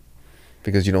 Mm-hmm.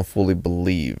 Because you don't fully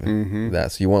believe Mm-hmm.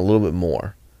 that. So you want a little bit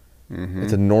more. Mm-hmm.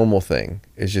 It's a normal thing.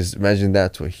 It's just, imagine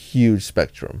that to a huge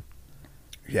spectrum.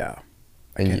 Yeah.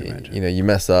 And can't imagine. you know, you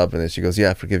mess up, and then she goes,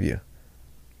 yeah, I forgive you.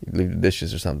 You leave the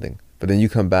dishes or something. But then you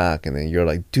come back, and then you're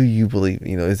like, do you believe,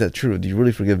 you know, is that true? Do you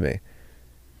really forgive me?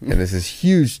 And it's this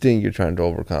huge thing you're trying to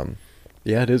overcome.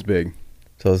 Yeah, it is big.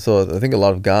 So I think a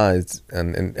lot of guys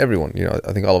and everyone, you know,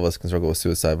 I think all of us can struggle with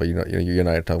suicide, but you know, you and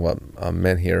I are talking about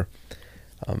men here.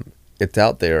 It's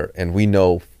out there, and we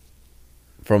know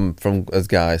from as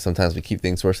guys, sometimes we keep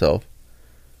things to ourselves.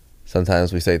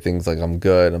 Sometimes we say things like, I'm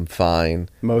good, I'm fine.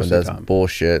 Most of that's the time.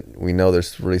 bullshit. We know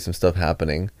there's really some stuff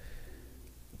happening.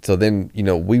 So then, you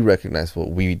know, we recognize what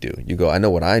we do. You go, I know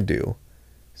what I do.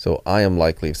 So I am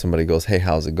likely, if somebody goes, hey,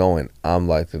 how's it going? I'm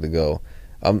likely to go,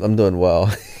 I'm doing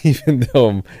well. Even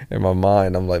though in my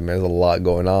mind, I'm like, man, there's a lot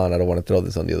going on. I don't want to throw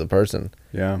this on the other person.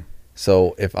 Yeah.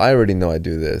 So if I already know I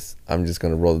do this, I'm just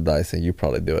going to roll the dice and you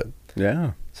probably do it.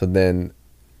 Yeah. So then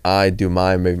I do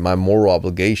my moral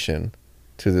obligation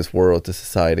to this world, to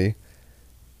society.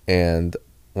 And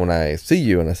when I see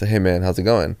you and I say, hey man, how's it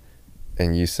going?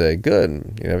 And you say,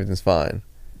 good, you know, everything's fine.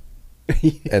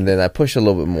 And then I push a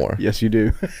little bit more. Yes, you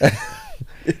do.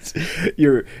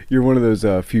 You're one of those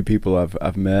few people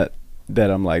I've met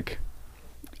that I'm like,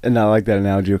 and I like that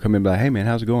analogy. You'll come in and be like, hey man,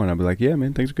 how's it going? I'll be like, yeah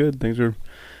man, things are good. Things are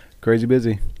crazy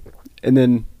busy. And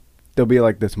then there'll be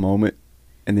like this moment,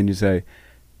 and then you say,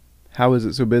 how is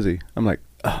it so busy? I'm like,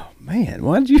 oh man,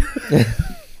 why did you?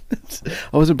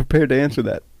 I wasn't prepared to answer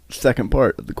that second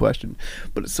part of the question,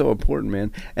 but it's so important,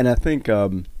 man. And I think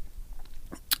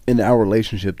in our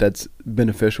relationship, that's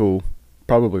beneficial,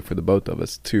 probably for the both of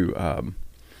us too.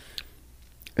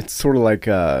 It's sort of like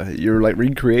you're like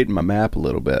recreating my map a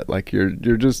little bit. Like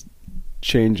you're just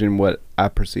changing what I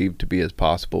perceive to be as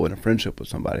possible in a friendship with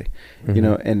somebody, you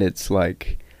know. And it's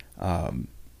like, but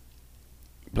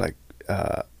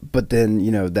then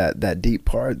you know that deep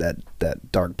part,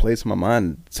 that dark place in my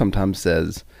mind sometimes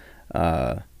says,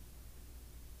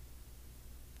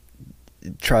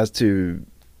 tries to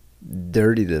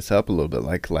dirty this up a little bit,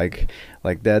 like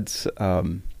that's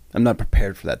I'm not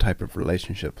prepared for that type of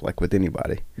relationship, like with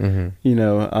anybody. You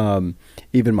know,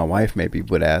 even my wife maybe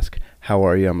would ask, how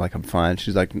are you? I'm like, I'm fine.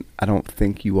 She's like, I don't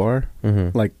think you are.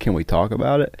 Like, can we talk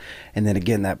about it? And then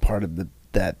again, that part of the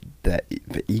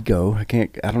ego,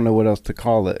 I don't know what else to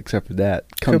call it except for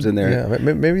that, comes in there. Yeah,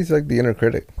 maybe it's like the inner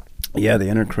critic. Yeah, the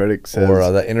inner critic says,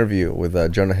 or that interview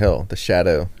with Jonah Hill, The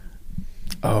Shadow.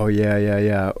 Oh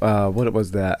yeah. What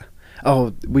was that?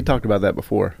 Oh, we talked about that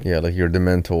before. Yeah, like your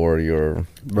Dementor, your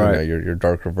right, you know, your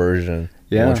darker version.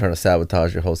 Yeah, you're trying to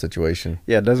sabotage your whole situation.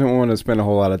 Yeah, doesn't want to spend a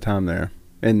whole lot of time there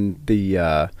in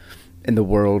the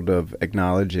world of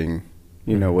acknowledging,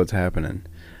 you know, what's happening.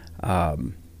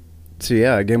 So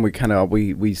yeah, again,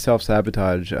 we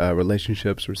self-sabotage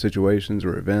relationships or situations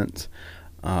or events.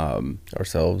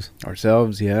 Ourselves,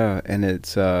 yeah, and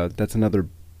it's that's another.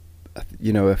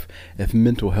 You know, if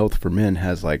mental health for men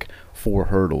has like 4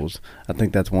 hurdles, I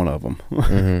think that's one of them.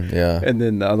 Yeah. And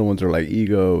then the other ones are like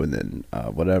ego, and then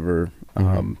whatever.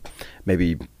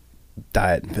 Maybe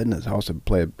diet and fitness also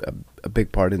play a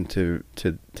big part into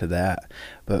that.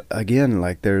 But again,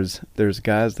 like there's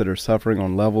guys that are suffering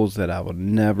on levels that I would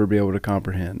never be able to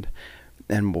comprehend.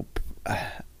 And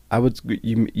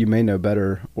you may know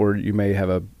better, or you may have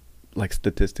a like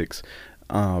statistics.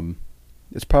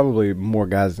 It's probably more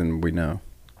guys than we know.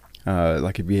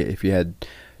 Like if you had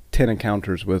 10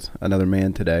 encounters with another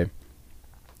man today,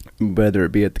 whether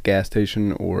it be at the gas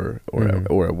station or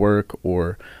at work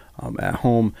or at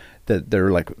home, that they're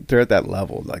at that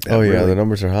level, like that. Oh yeah, really, the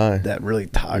numbers are high. that really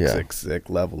toxic, sick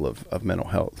level of mental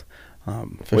health.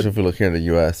 Especially if we look here in the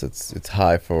U.S., it's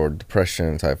high for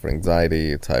depression, it's high for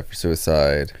anxiety, it's high for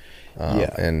suicide.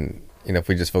 And if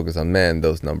we just focus on men,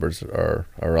 those numbers are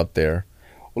up there.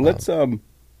 Well,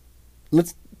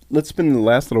 let's spend the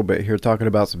last little bit here talking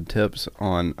about some tips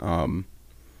on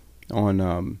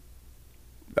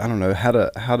I don't know, how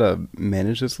to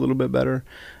manage this a little bit better.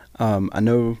 I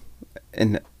know,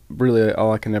 and really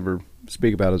all I can ever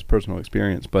speak about is personal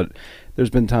experience, but there's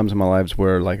been times in my lives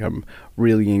where like I'm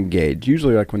really engaged,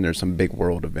 usually like when there's some big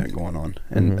world event going on.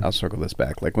 And I'll circle this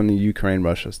back, like when the Ukraine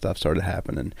Russia stuff started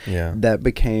happening, that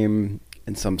became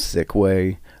in some sick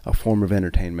way a form of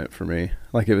entertainment for me.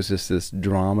 Like it was just this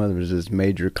drama, there was this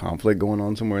major conflict going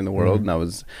on somewhere in the world, and I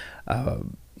was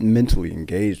mentally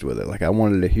engaged with it. Like I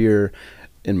wanted to hear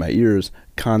in my ears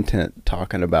content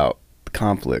talking about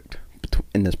conflict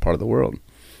in this part of the world.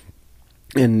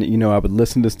 And, I would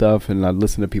listen to stuff, and I'd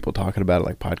listen to people talking about it,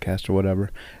 like podcasts or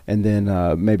whatever. And then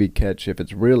maybe catch, if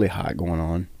it's really hot going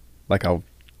on, like I'll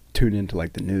tune into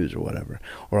like the news or whatever.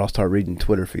 Or I'll start reading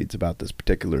Twitter feeds about this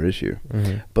particular issue.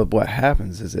 But what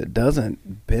happens is it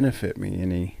doesn't benefit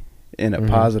me in a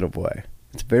positive way.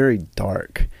 It's very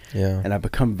dark. And I've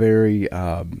become very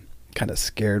kind of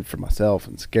scared for myself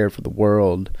and scared for the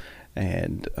world.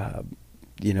 And,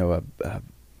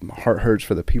 my heart hurts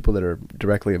for the people that are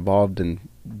directly involved in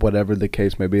whatever the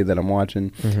case may be that I'm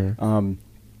watching. And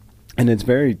it's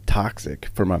very toxic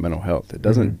for my mental health. It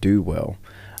doesn't do well.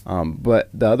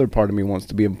 But the other part of me wants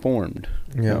to be informed.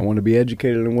 I want to be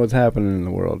educated on what's happening in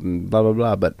the world and blah, blah,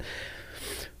 blah. But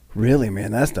really,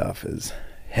 man, that stuff is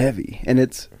heavy and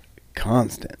it's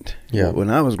constant. When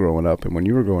I was growing up and when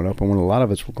you were growing up and when a lot of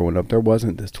us were growing up, there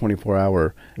wasn't this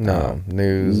 24-hour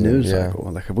news cycle.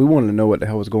 Like if we wanted to know what the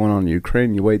hell was going on in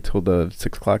Ukraine, you wait till the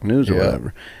 6 o'clock news or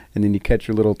whatever, and then you catch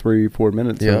your little 3-4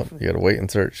 minutes. You gotta wait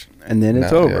and search, and then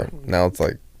it's over. Now it's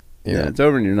like it's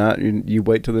over, and you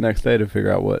wait till the next day to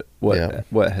figure out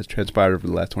what has transpired over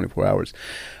the last 24 hours.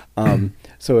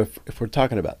 So if we're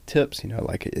talking about tips,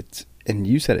 like it's. And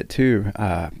you said it too.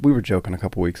 We were joking a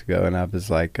couple weeks ago, and I was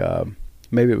like,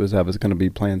 maybe it was I was going to be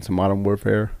playing some Modern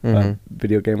Warfare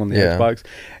video game on the Xbox,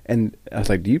 and I was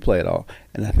like, "Do you play it all?"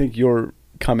 And I think your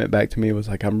comment back to me was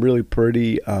like, "I'm really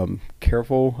pretty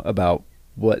careful about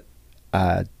what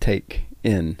I take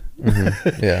in,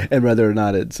 and whether or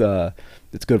not it's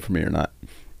good for me or not."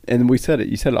 And we said it.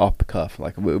 You said it off the cuff.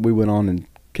 Like we went on and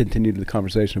continued the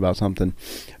conversation about something,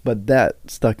 but that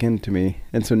stuck into me.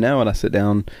 And so now when I sit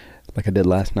down, like I did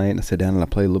last night, and I sit down and I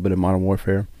play a little bit of Modern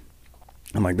Warfare,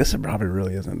 I'm like, this probably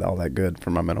really isn't all that good for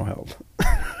my mental health.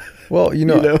 Well,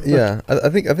 I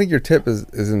think your tip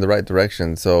is in the right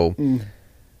direction. So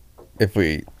if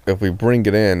we bring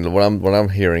it in, what I'm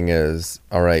hearing is,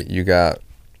 all right, you got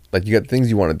things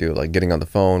you want to do, like getting on the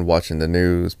phone, watching the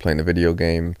news, playing a video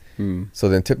game. So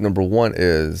then tip number 1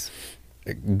 is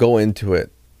go into it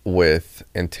with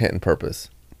intent and purpose.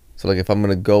 So like if I'm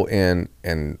going to go in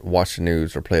and watch the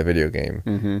news or play a video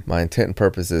game, my intent and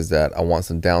purpose is that I want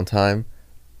some downtime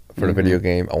for the video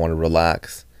game. I want to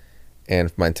relax.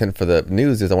 And my intent for the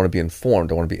news is I want to be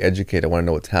informed. I want to be educated. I want to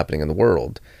know what's happening in the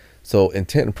world. So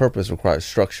intent and purpose requires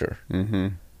structure.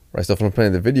 Right? So if I'm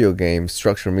playing the video game,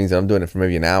 structure means that I'm doing it for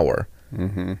maybe an hour.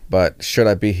 But should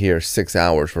I be here 6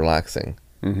 hours relaxing?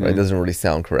 Right? It doesn't really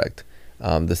sound correct.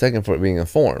 The second for being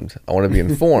informed, I want to be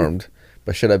informed,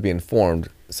 but should I be informed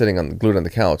sitting glued on the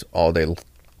couch all day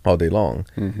long?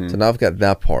 So now I've got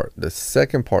that part. The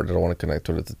second part that I want to connect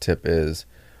to as a tip is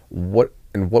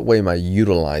in what way am I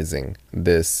utilizing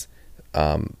this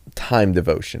time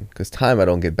devotion? Because time I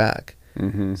don't get back.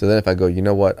 So then if I go, you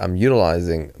know what, I'm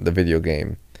utilizing the video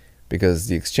game because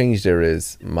the exchange there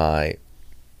is my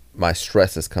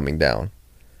stress is coming down.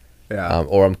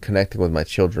 Or I'm connecting with my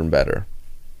children better.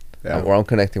 Or I'm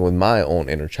connecting with my own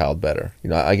inner child better.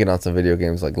 I get on some video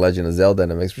games like Legend of Zelda,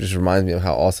 and it just reminds me of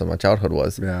how awesome my childhood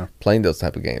was playing those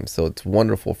type of games. So it's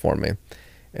wonderful for me.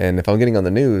 And if I'm getting on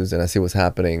the news and I see what's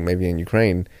happening maybe in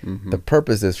Ukraine, the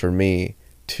purpose is for me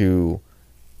to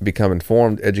become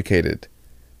informed, educated.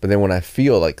 But then when I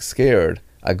feel like scared,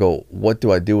 I go, what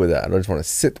do I do with that? I don't just want to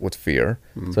sit with fear.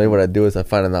 So maybe what I do is I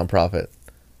find a nonprofit.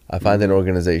 I find an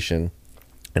organization,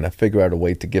 and I figure out a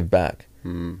way to give back.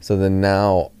 So then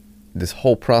now this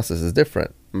whole process is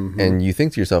different. And you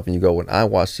think to yourself and you go, when I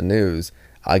watch the news,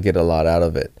 I get a lot out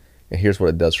of it. And here's what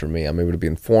it does for me. I'm able to be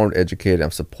informed, educated.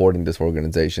 I'm supporting this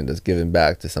organization that's giving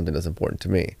back to something that's important to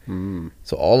me.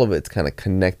 So all of it's kind of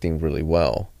connecting really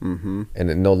well. And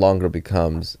it no longer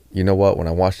becomes, you know what, when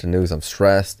I watch the news, I'm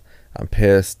stressed, I'm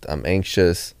pissed, I'm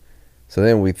anxious. So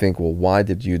then we think, well, why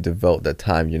did you devote that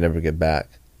time you never get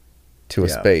back to a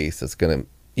space that's going to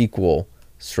equal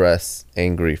stress,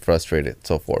 angry, frustrated,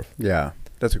 so forth? Yeah,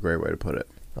 that's a great way to put it.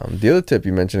 The other tip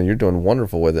you mentioned, and you're doing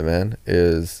wonderful with it, man,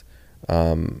 is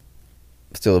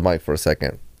steal the mic for a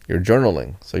second. You're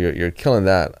journaling, so you're killing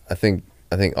that. I think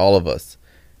all of us,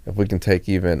 if we can take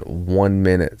even 1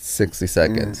 minute, 60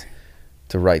 seconds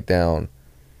to write down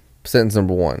sentence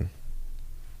number 1,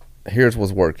 here's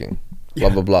what's working, blah,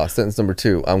 blah, blah. Sentence number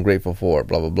 2, I'm grateful for,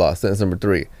 blah, blah, blah. Sentence number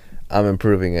 3, I'm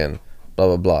improving in, blah,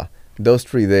 blah, blah. Those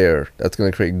 3 there, that's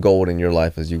going to create gold in your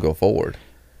life as you go forward.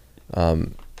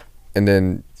 And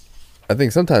then I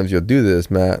think sometimes you'll do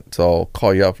this, Matt, so I'll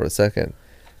call you out for a second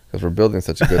because we're building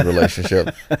such a good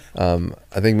relationship.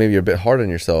 I think maybe you're a bit hard on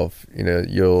yourself. You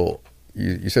know,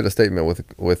 you said a statement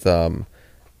with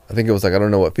I think it was like, I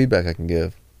don't know what feedback I can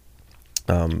give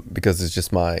because it's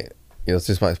just my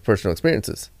personal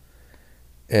experiences.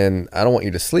 And I don't want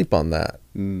you to sleep on that.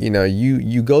 You know,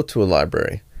 you go to a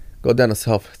library, go down a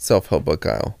self-help book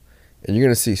aisle, and you're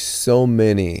going to see so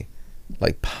many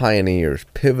like pioneers,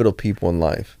 pivotal people in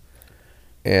life.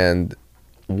 And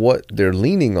what they're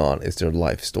leaning on is their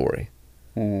life story.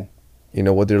 You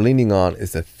know, what they're leaning on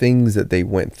is the things that they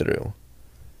went through.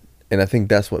 And I think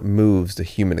that's what moves the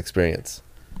human experience.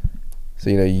 So,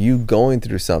 you know, you going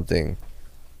through something,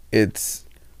 it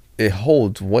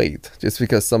holds weight. Just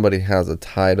because somebody has a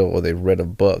title or they read a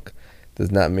book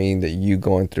does not mean that you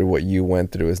going through what you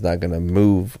went through is not going to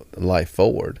move life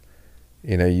forward.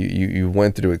 You know, you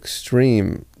went through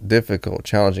extreme, difficult,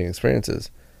 challenging experiences.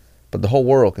 But the whole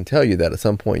world can tell you that. At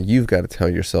some point, you've got to tell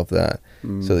yourself that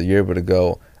so that you're able to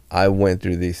go, I went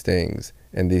through these things,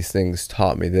 and these things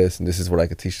taught me this, and this is what I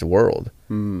could teach the world.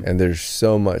 And there's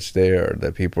so much there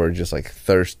that people are just like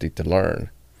thirsty to learn.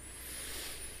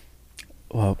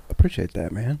 Well, appreciate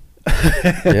that, man.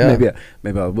 Yeah.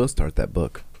 maybe I will start that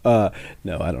book. No,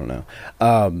 I don't know.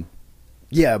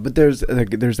 Yeah, but there's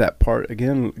that part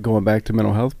again, going back to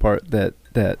mental health part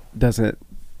that doesn't,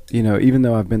 you know, even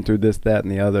though I've been through this, that,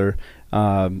 and the other,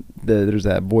 there's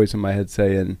that voice in my head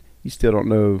saying, you still don't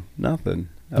know nothing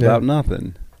about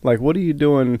nothing. Like, what are you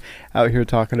doing out here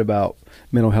talking about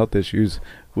mental health issues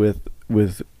with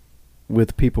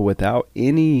people without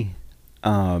any,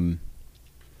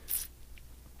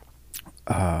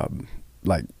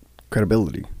 like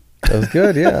credibility? That was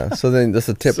good, yeah. So then that's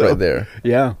a tip right there.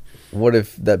 Yeah. What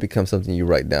if that becomes something you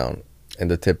write down? And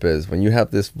the tip is, when you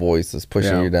have this voice that's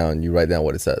pushing you down, you write down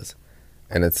what it says.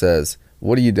 And it says,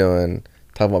 what are you doing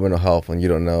talking about mental health when you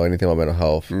don't know anything about mental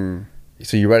health?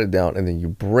 So you write it down, and then you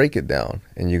break it down,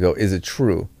 and you go, is it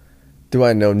true? Do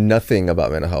I know nothing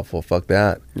about mental health? Well, fuck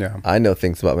that. Yeah. I know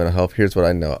things about mental health. Here's what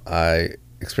I know. I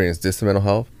experienced this in mental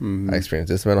health. I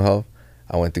experienced this in mental health.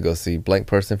 I went to go see blank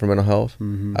person for mental health.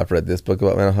 I've read this book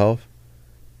about mental health.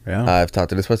 Yeah. I've talked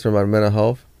to this person about mental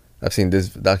health. I've seen this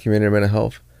documentary on mental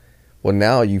health. Well,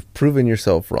 now you've proven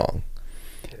yourself wrong.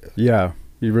 Yeah,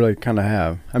 you really kind of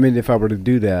have. I mean, if I were to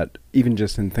do that, even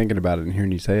just in thinking about it and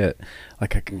hearing you say it,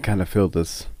 like I can kind of feel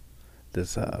this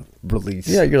release.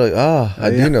 Yeah, you're like,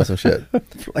 I do know some shit.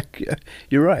 Like, yeah,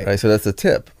 you're right. Right. So that's the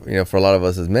tip. You know, for a lot of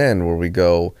us as men, where we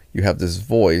go, you have this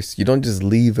voice. You don't just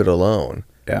leave it alone.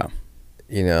 Yeah.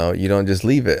 You know, you don't just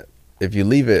leave it. If you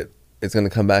leave it, it's going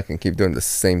to come back and keep doing the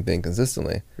same thing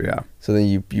consistently. Yeah. So then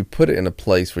you put it in a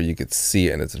place where you could see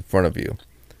it and it's in front of you.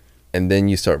 And then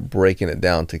you start breaking it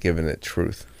down to giving it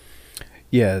truth.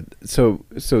 Yeah. So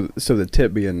the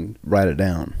tip being, write it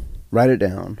down. Write it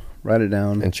down.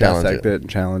 And challenge it. And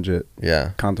challenge it.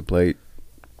 Yeah. Contemplate.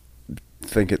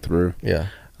 Think it through. Yeah.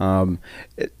 And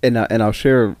I'll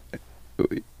share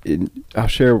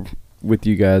with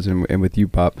you guys and with you,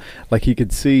 Pop. Like, you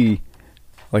could see,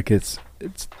 like, it's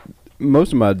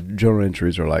most of my journal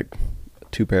entries are like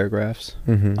 2 paragraphs.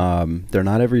 They're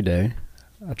not every day.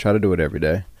 I try to do it every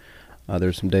day.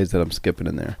 There's some days that I'm skipping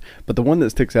in there. But the one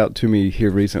that sticks out to me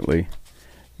here recently,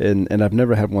 and I've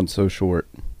never had one so short,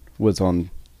 was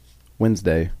on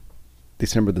Wednesday,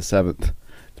 December the 7th,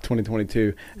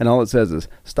 2022. And all it says is,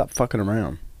 stop fucking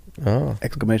around. Oh.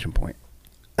 Exclamation point.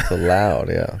 So loud,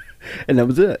 yeah. And that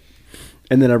was it.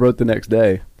 And then I wrote the next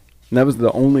day. And that was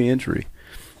the only entry.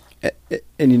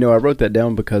 And you know, I wrote that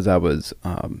down because I was,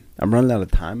 I'm running out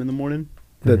of time in the morning.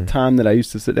 The time that I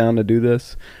used to sit down to do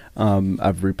this,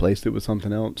 I've replaced it with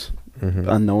something else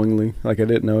unknowingly. Like, I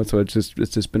didn't know it, so it's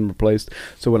just been replaced.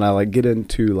 So when I like get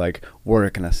into like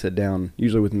work and I sit down,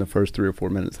 usually within the first 3 or 4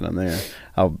 minutes that I'm there,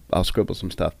 I'll scribble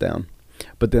some stuff down.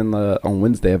 But then on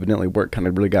Wednesday, evidently work kind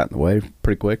of really got in the way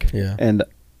pretty quick. Yeah. And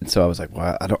so I was like,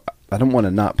 well, I don't want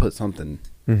to not put something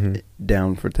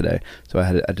down for today. So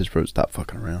I just wrote, stop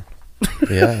fucking around.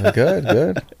 Yeah,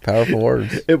 good. Powerful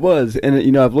words. It was, and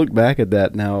you know, I've looked back at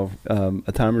that now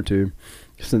a time or two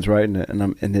since writing it,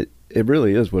 and it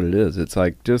really is what it is. It's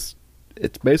like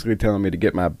it's basically telling me to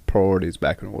get my priorities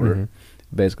back in order. Mm-hmm.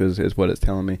 Basically, is what it's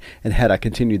telling me. And had I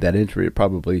continued that entry, it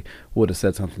probably would have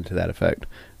said something to that effect.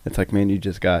 It's like, man, you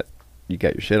got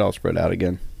your shit all spread out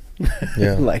again.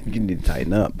 Yeah. Like, you need to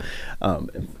tighten up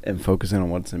and focus in on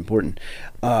what's important.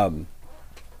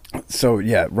 So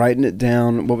yeah, writing it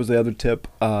down. What was the other tip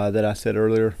that I said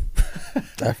earlier?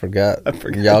 I forgot.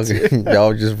 Y'all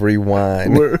just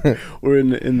rewind. We're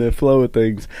in the flow of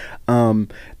things.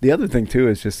 The other thing too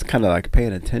is just kind of like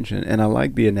paying attention. And I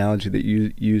like the analogy that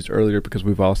you used earlier, because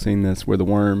we've all seen this, where the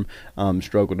worm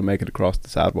struggled to make it across the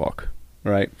sidewalk.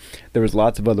 Right? There was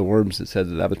lots of other worms that said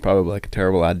that was probably like a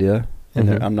terrible idea.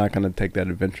 And I'm not going to take that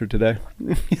adventure today.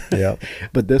 Yeah.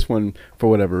 But this one, for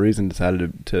whatever reason,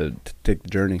 decided to take the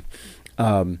journey.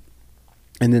 And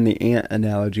then the ant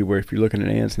analogy, where if you're looking at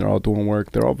ants and they're all doing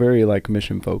work, they're all very like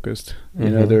mission focused. You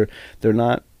know, they're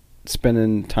not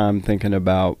spending time thinking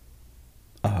about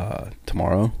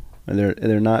tomorrow, and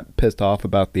they're not pissed off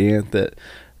about the ant that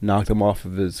knocked him off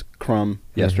of his crumb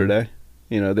yesterday.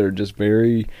 You know, they're just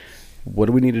very, what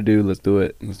do we need to do? Let's do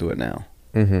it. Let's do it now.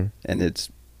 And it's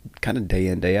kind of day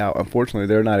in, day out. Unfortunately,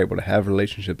 they're not able to have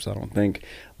relationships, I don't think,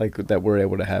 like that we're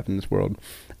able to have in this world.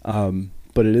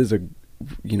 But it is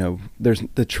you know,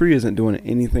 the tree isn't doing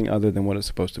anything other than what it's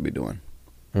supposed to be doing.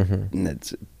 And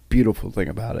it's a beautiful thing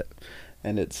about it.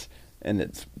 And it's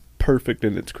perfect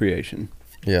in its creation.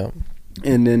 Yeah.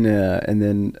 And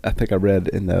then I think I read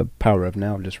in The Power of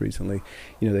Now just recently,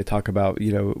 you know, they talk about,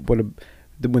 you know,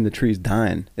 when the tree's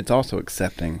dying, it's also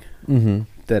accepting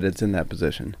that it's in that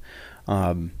position.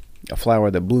 A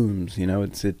flower that blooms, you know,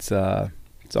 it's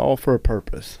all for a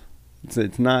purpose.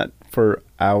 It's not for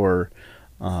our,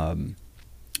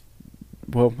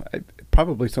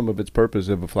 probably some of its purpose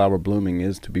of a flower blooming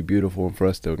is to be beautiful and for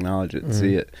us to acknowledge it and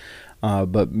see it.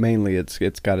 But mainly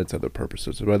it's got its other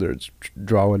purposes, whether it's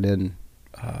drawing in,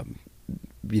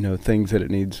 you know, things that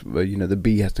it needs. You know, the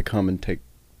bee has to come and take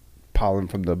pollen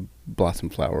from the blossom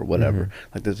flower or whatever.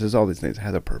 Like there's all these things that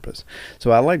have a purpose.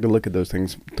 So I like to look at those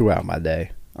things throughout my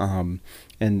day,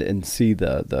 and see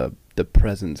the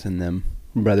presence in them,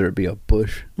 whether it be a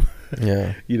bush,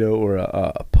 you know, or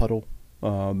a puddle.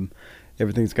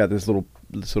 Everything's got this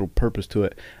little purpose to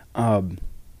it.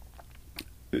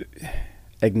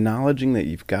 Acknowledging that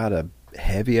you've got a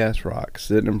heavy ass rock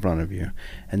sitting in front of you,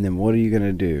 and then what are you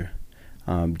gonna do?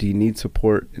 Do you need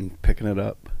support in picking it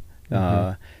up?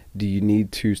 Do you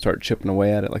need to start chipping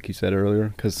away at it, like you said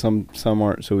earlier? Because some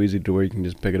aren't so easy to where you can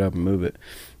just pick it up and move it.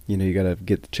 You know, you got to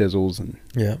get the chisels and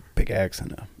pickaxe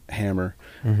and a hammer,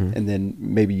 and then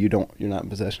maybe you're not in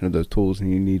possession of those tools,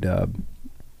 and you need to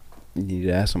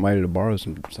ask somebody to borrow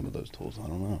some of those tools. I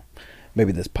don't know.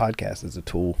 Maybe this podcast is a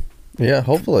tool. Yeah,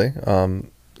 hopefully.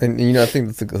 And you know, I think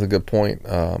that's a good point.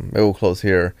 Maybe we'll close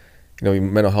here. You know,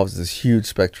 mental health is this huge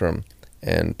spectrum,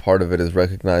 and part of it is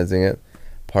recognizing it.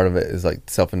 Part of it is like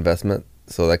self-investment.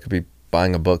 So that could be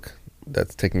buying a book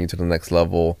that's taking you to the next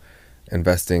level,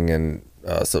 investing in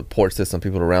support system,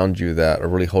 people around you that are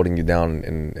really holding you down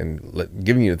and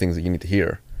giving you the things that you need to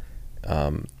hear.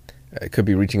 It could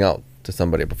be reaching out to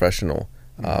somebody, a professional.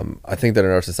 I think that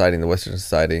in our society, in the Western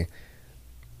society,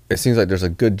 it seems like there's a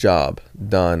good job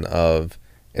done of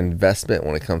investment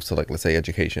when it comes to, like, let's say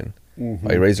education. You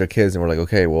raise our kids and we're like,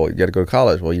 okay, well, you got to go to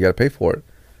college. Well, you got to pay for it.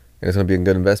 And it's going to be a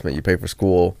good investment. You pay for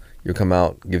school, you come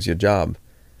out, gives you a job.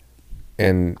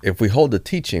 And if we hold the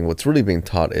teaching, what's really being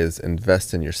taught is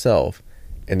invest in yourself.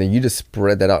 And then you just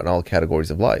spread that out in all categories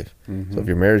of life. So if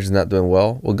your marriage is not doing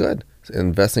well, good. So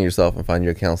invest in yourself and find you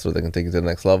a counselor that can take you to the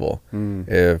next level.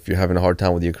 If you're having a hard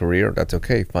time with your career, that's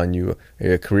okay. Find you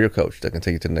a career coach that can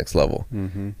take you to the next level.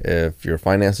 If your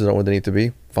finances aren't where they need to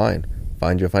be, fine.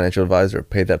 Find you a financial advisor,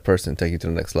 pay that person, take you to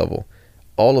the next level.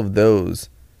 All of those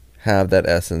have that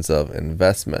essence of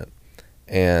investment.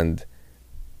 And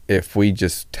if we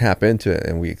just tap into it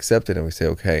and we accept it and we say,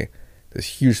 okay,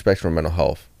 this huge spectrum of mental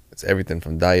health, it's everything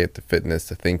from diet to fitness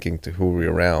to thinking to who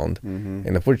we're around.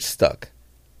 And if we're stuck,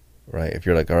 right, if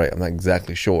you're like, all right, I'm not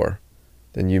exactly sure,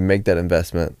 then you make that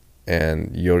investment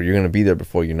and you're going to be there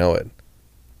before you know it.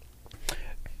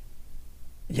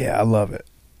 Yeah, I love it.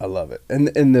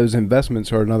 And those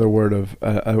investments are another word of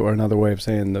or another way of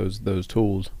saying those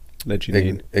tools that you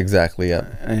need. Exactly,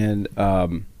 yeah. And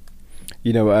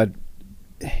you know,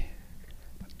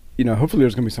 hopefully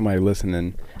there's gonna be somebody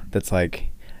listening that's like,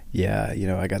 yeah, you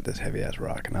know, I got this heavy ass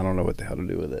rock and I don't know what the hell to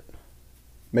do with it.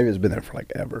 Maybe it's been there for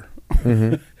like ever.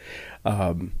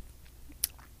 I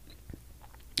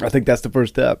think that's the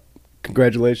first step.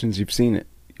 Congratulations, you've seen it.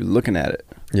 looking at it.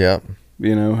 Yeah.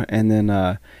 You know, and then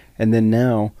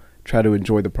now try to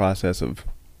enjoy the process of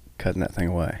cutting that thing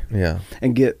away. Yeah.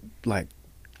 And get like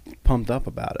pumped up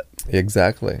about it.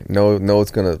 Exactly. Know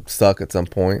it's gonna suck at some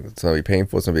point. It's gonna be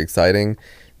painful. It's gonna be exciting.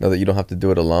 Know that you don't have to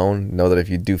do it alone. Know that if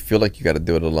you do feel like you got to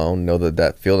do it alone, know that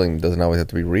that feeling doesn't always have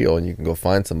to be real, and you can go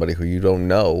find somebody who you don't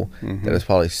know that is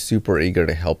probably super eager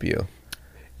to help you.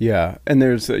 Yeah, and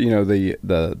there's the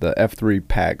F3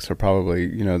 packs are probably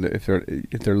if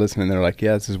they're listening, they're like,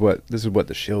 yeah, this is what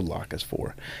the Shield Lock is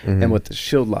for. And what the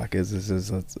Shield Lock is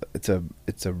it's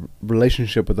a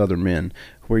relationship with other men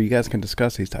where you guys can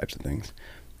discuss these types of things,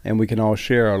 and we can all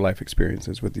share our life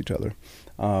experiences with each other.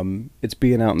 It's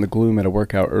being out in the gloom at a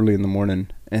workout early in the morning,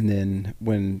 and then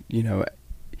when you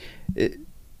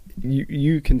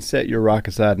can set your rock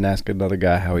aside and ask another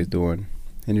guy how he's doing,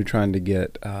 and you're trying to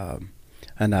get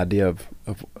an idea of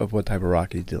what type of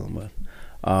rock he's dealing with,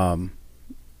 and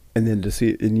then to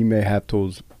see, and you may have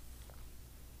tools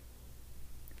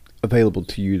available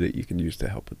to you that you can use to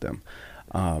help with them.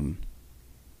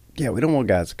 Yeah, we don't want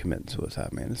guys to commit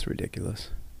suicide, man. It's ridiculous.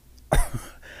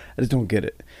 I just don't get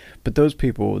it. But those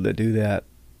people that do that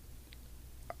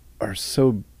are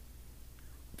so...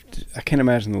 I can't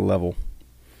imagine the level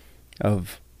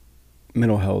of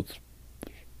mental health,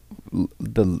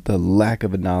 the lack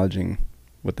of acknowledging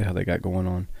what the hell they got going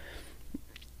on.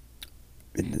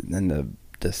 And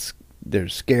they're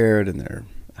scared and they're...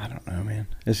 I don't know, man.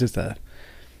 It's just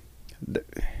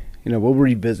we'll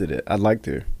revisit it. I'd like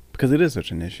to, because it is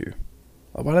such an issue.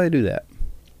 Why do they do that?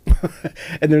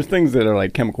 And there's things that are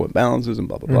like chemical imbalances and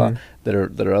blah blah blah that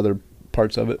are other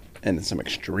parts of it, and it's some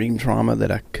extreme trauma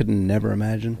that I could never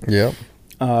imagine. Yeah.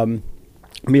 But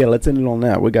yeah, let's end it on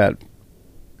that. We're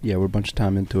a bunch of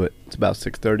time into it. It's about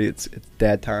 6:30. It's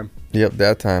dad time. Yep,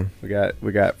 dad time. We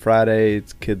got Friday.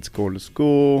 It's kids going to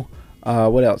school.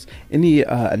 What else? Any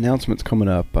announcements coming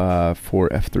up for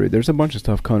F3? There's a bunch of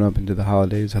stuff coming up into the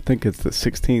holidays. I think it's the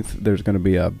 16th. There's going to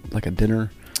be a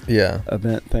dinner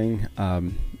event thing.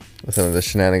 Some of the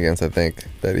shenanigans, I think,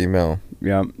 that email.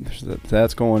 Yeah,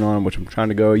 that's going on, which I'm trying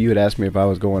to go. You had asked me if I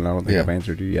was going. I don't think I've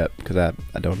answered you yet because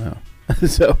I don't know.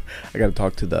 So I got to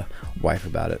talk to the wife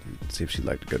about it and see if she'd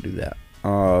like to go do that.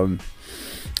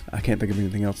 I can't think of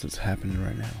anything else that's happening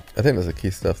right now. I think there's the key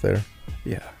stuff there.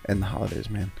 Yeah, and the holidays,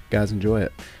 man. Guys, enjoy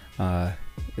it.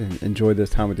 Enjoy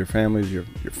this time with your families, your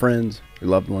friends,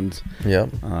 your loved ones. Yeah.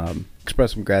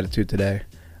 Express some gratitude today.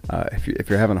 If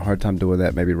you're having a hard time doing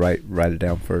that, maybe write it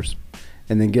down first,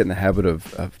 and then get in the habit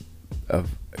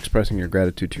of expressing your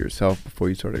gratitude to yourself before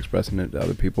you start expressing it to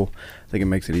other people. I think it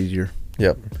makes it easier.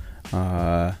 Yep.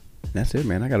 That's it,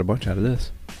 man. I got a bunch out of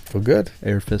this. Well, good.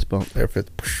 Air fist bump. Air fist.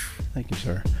 Thank you,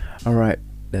 sir. All right.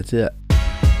 That's it.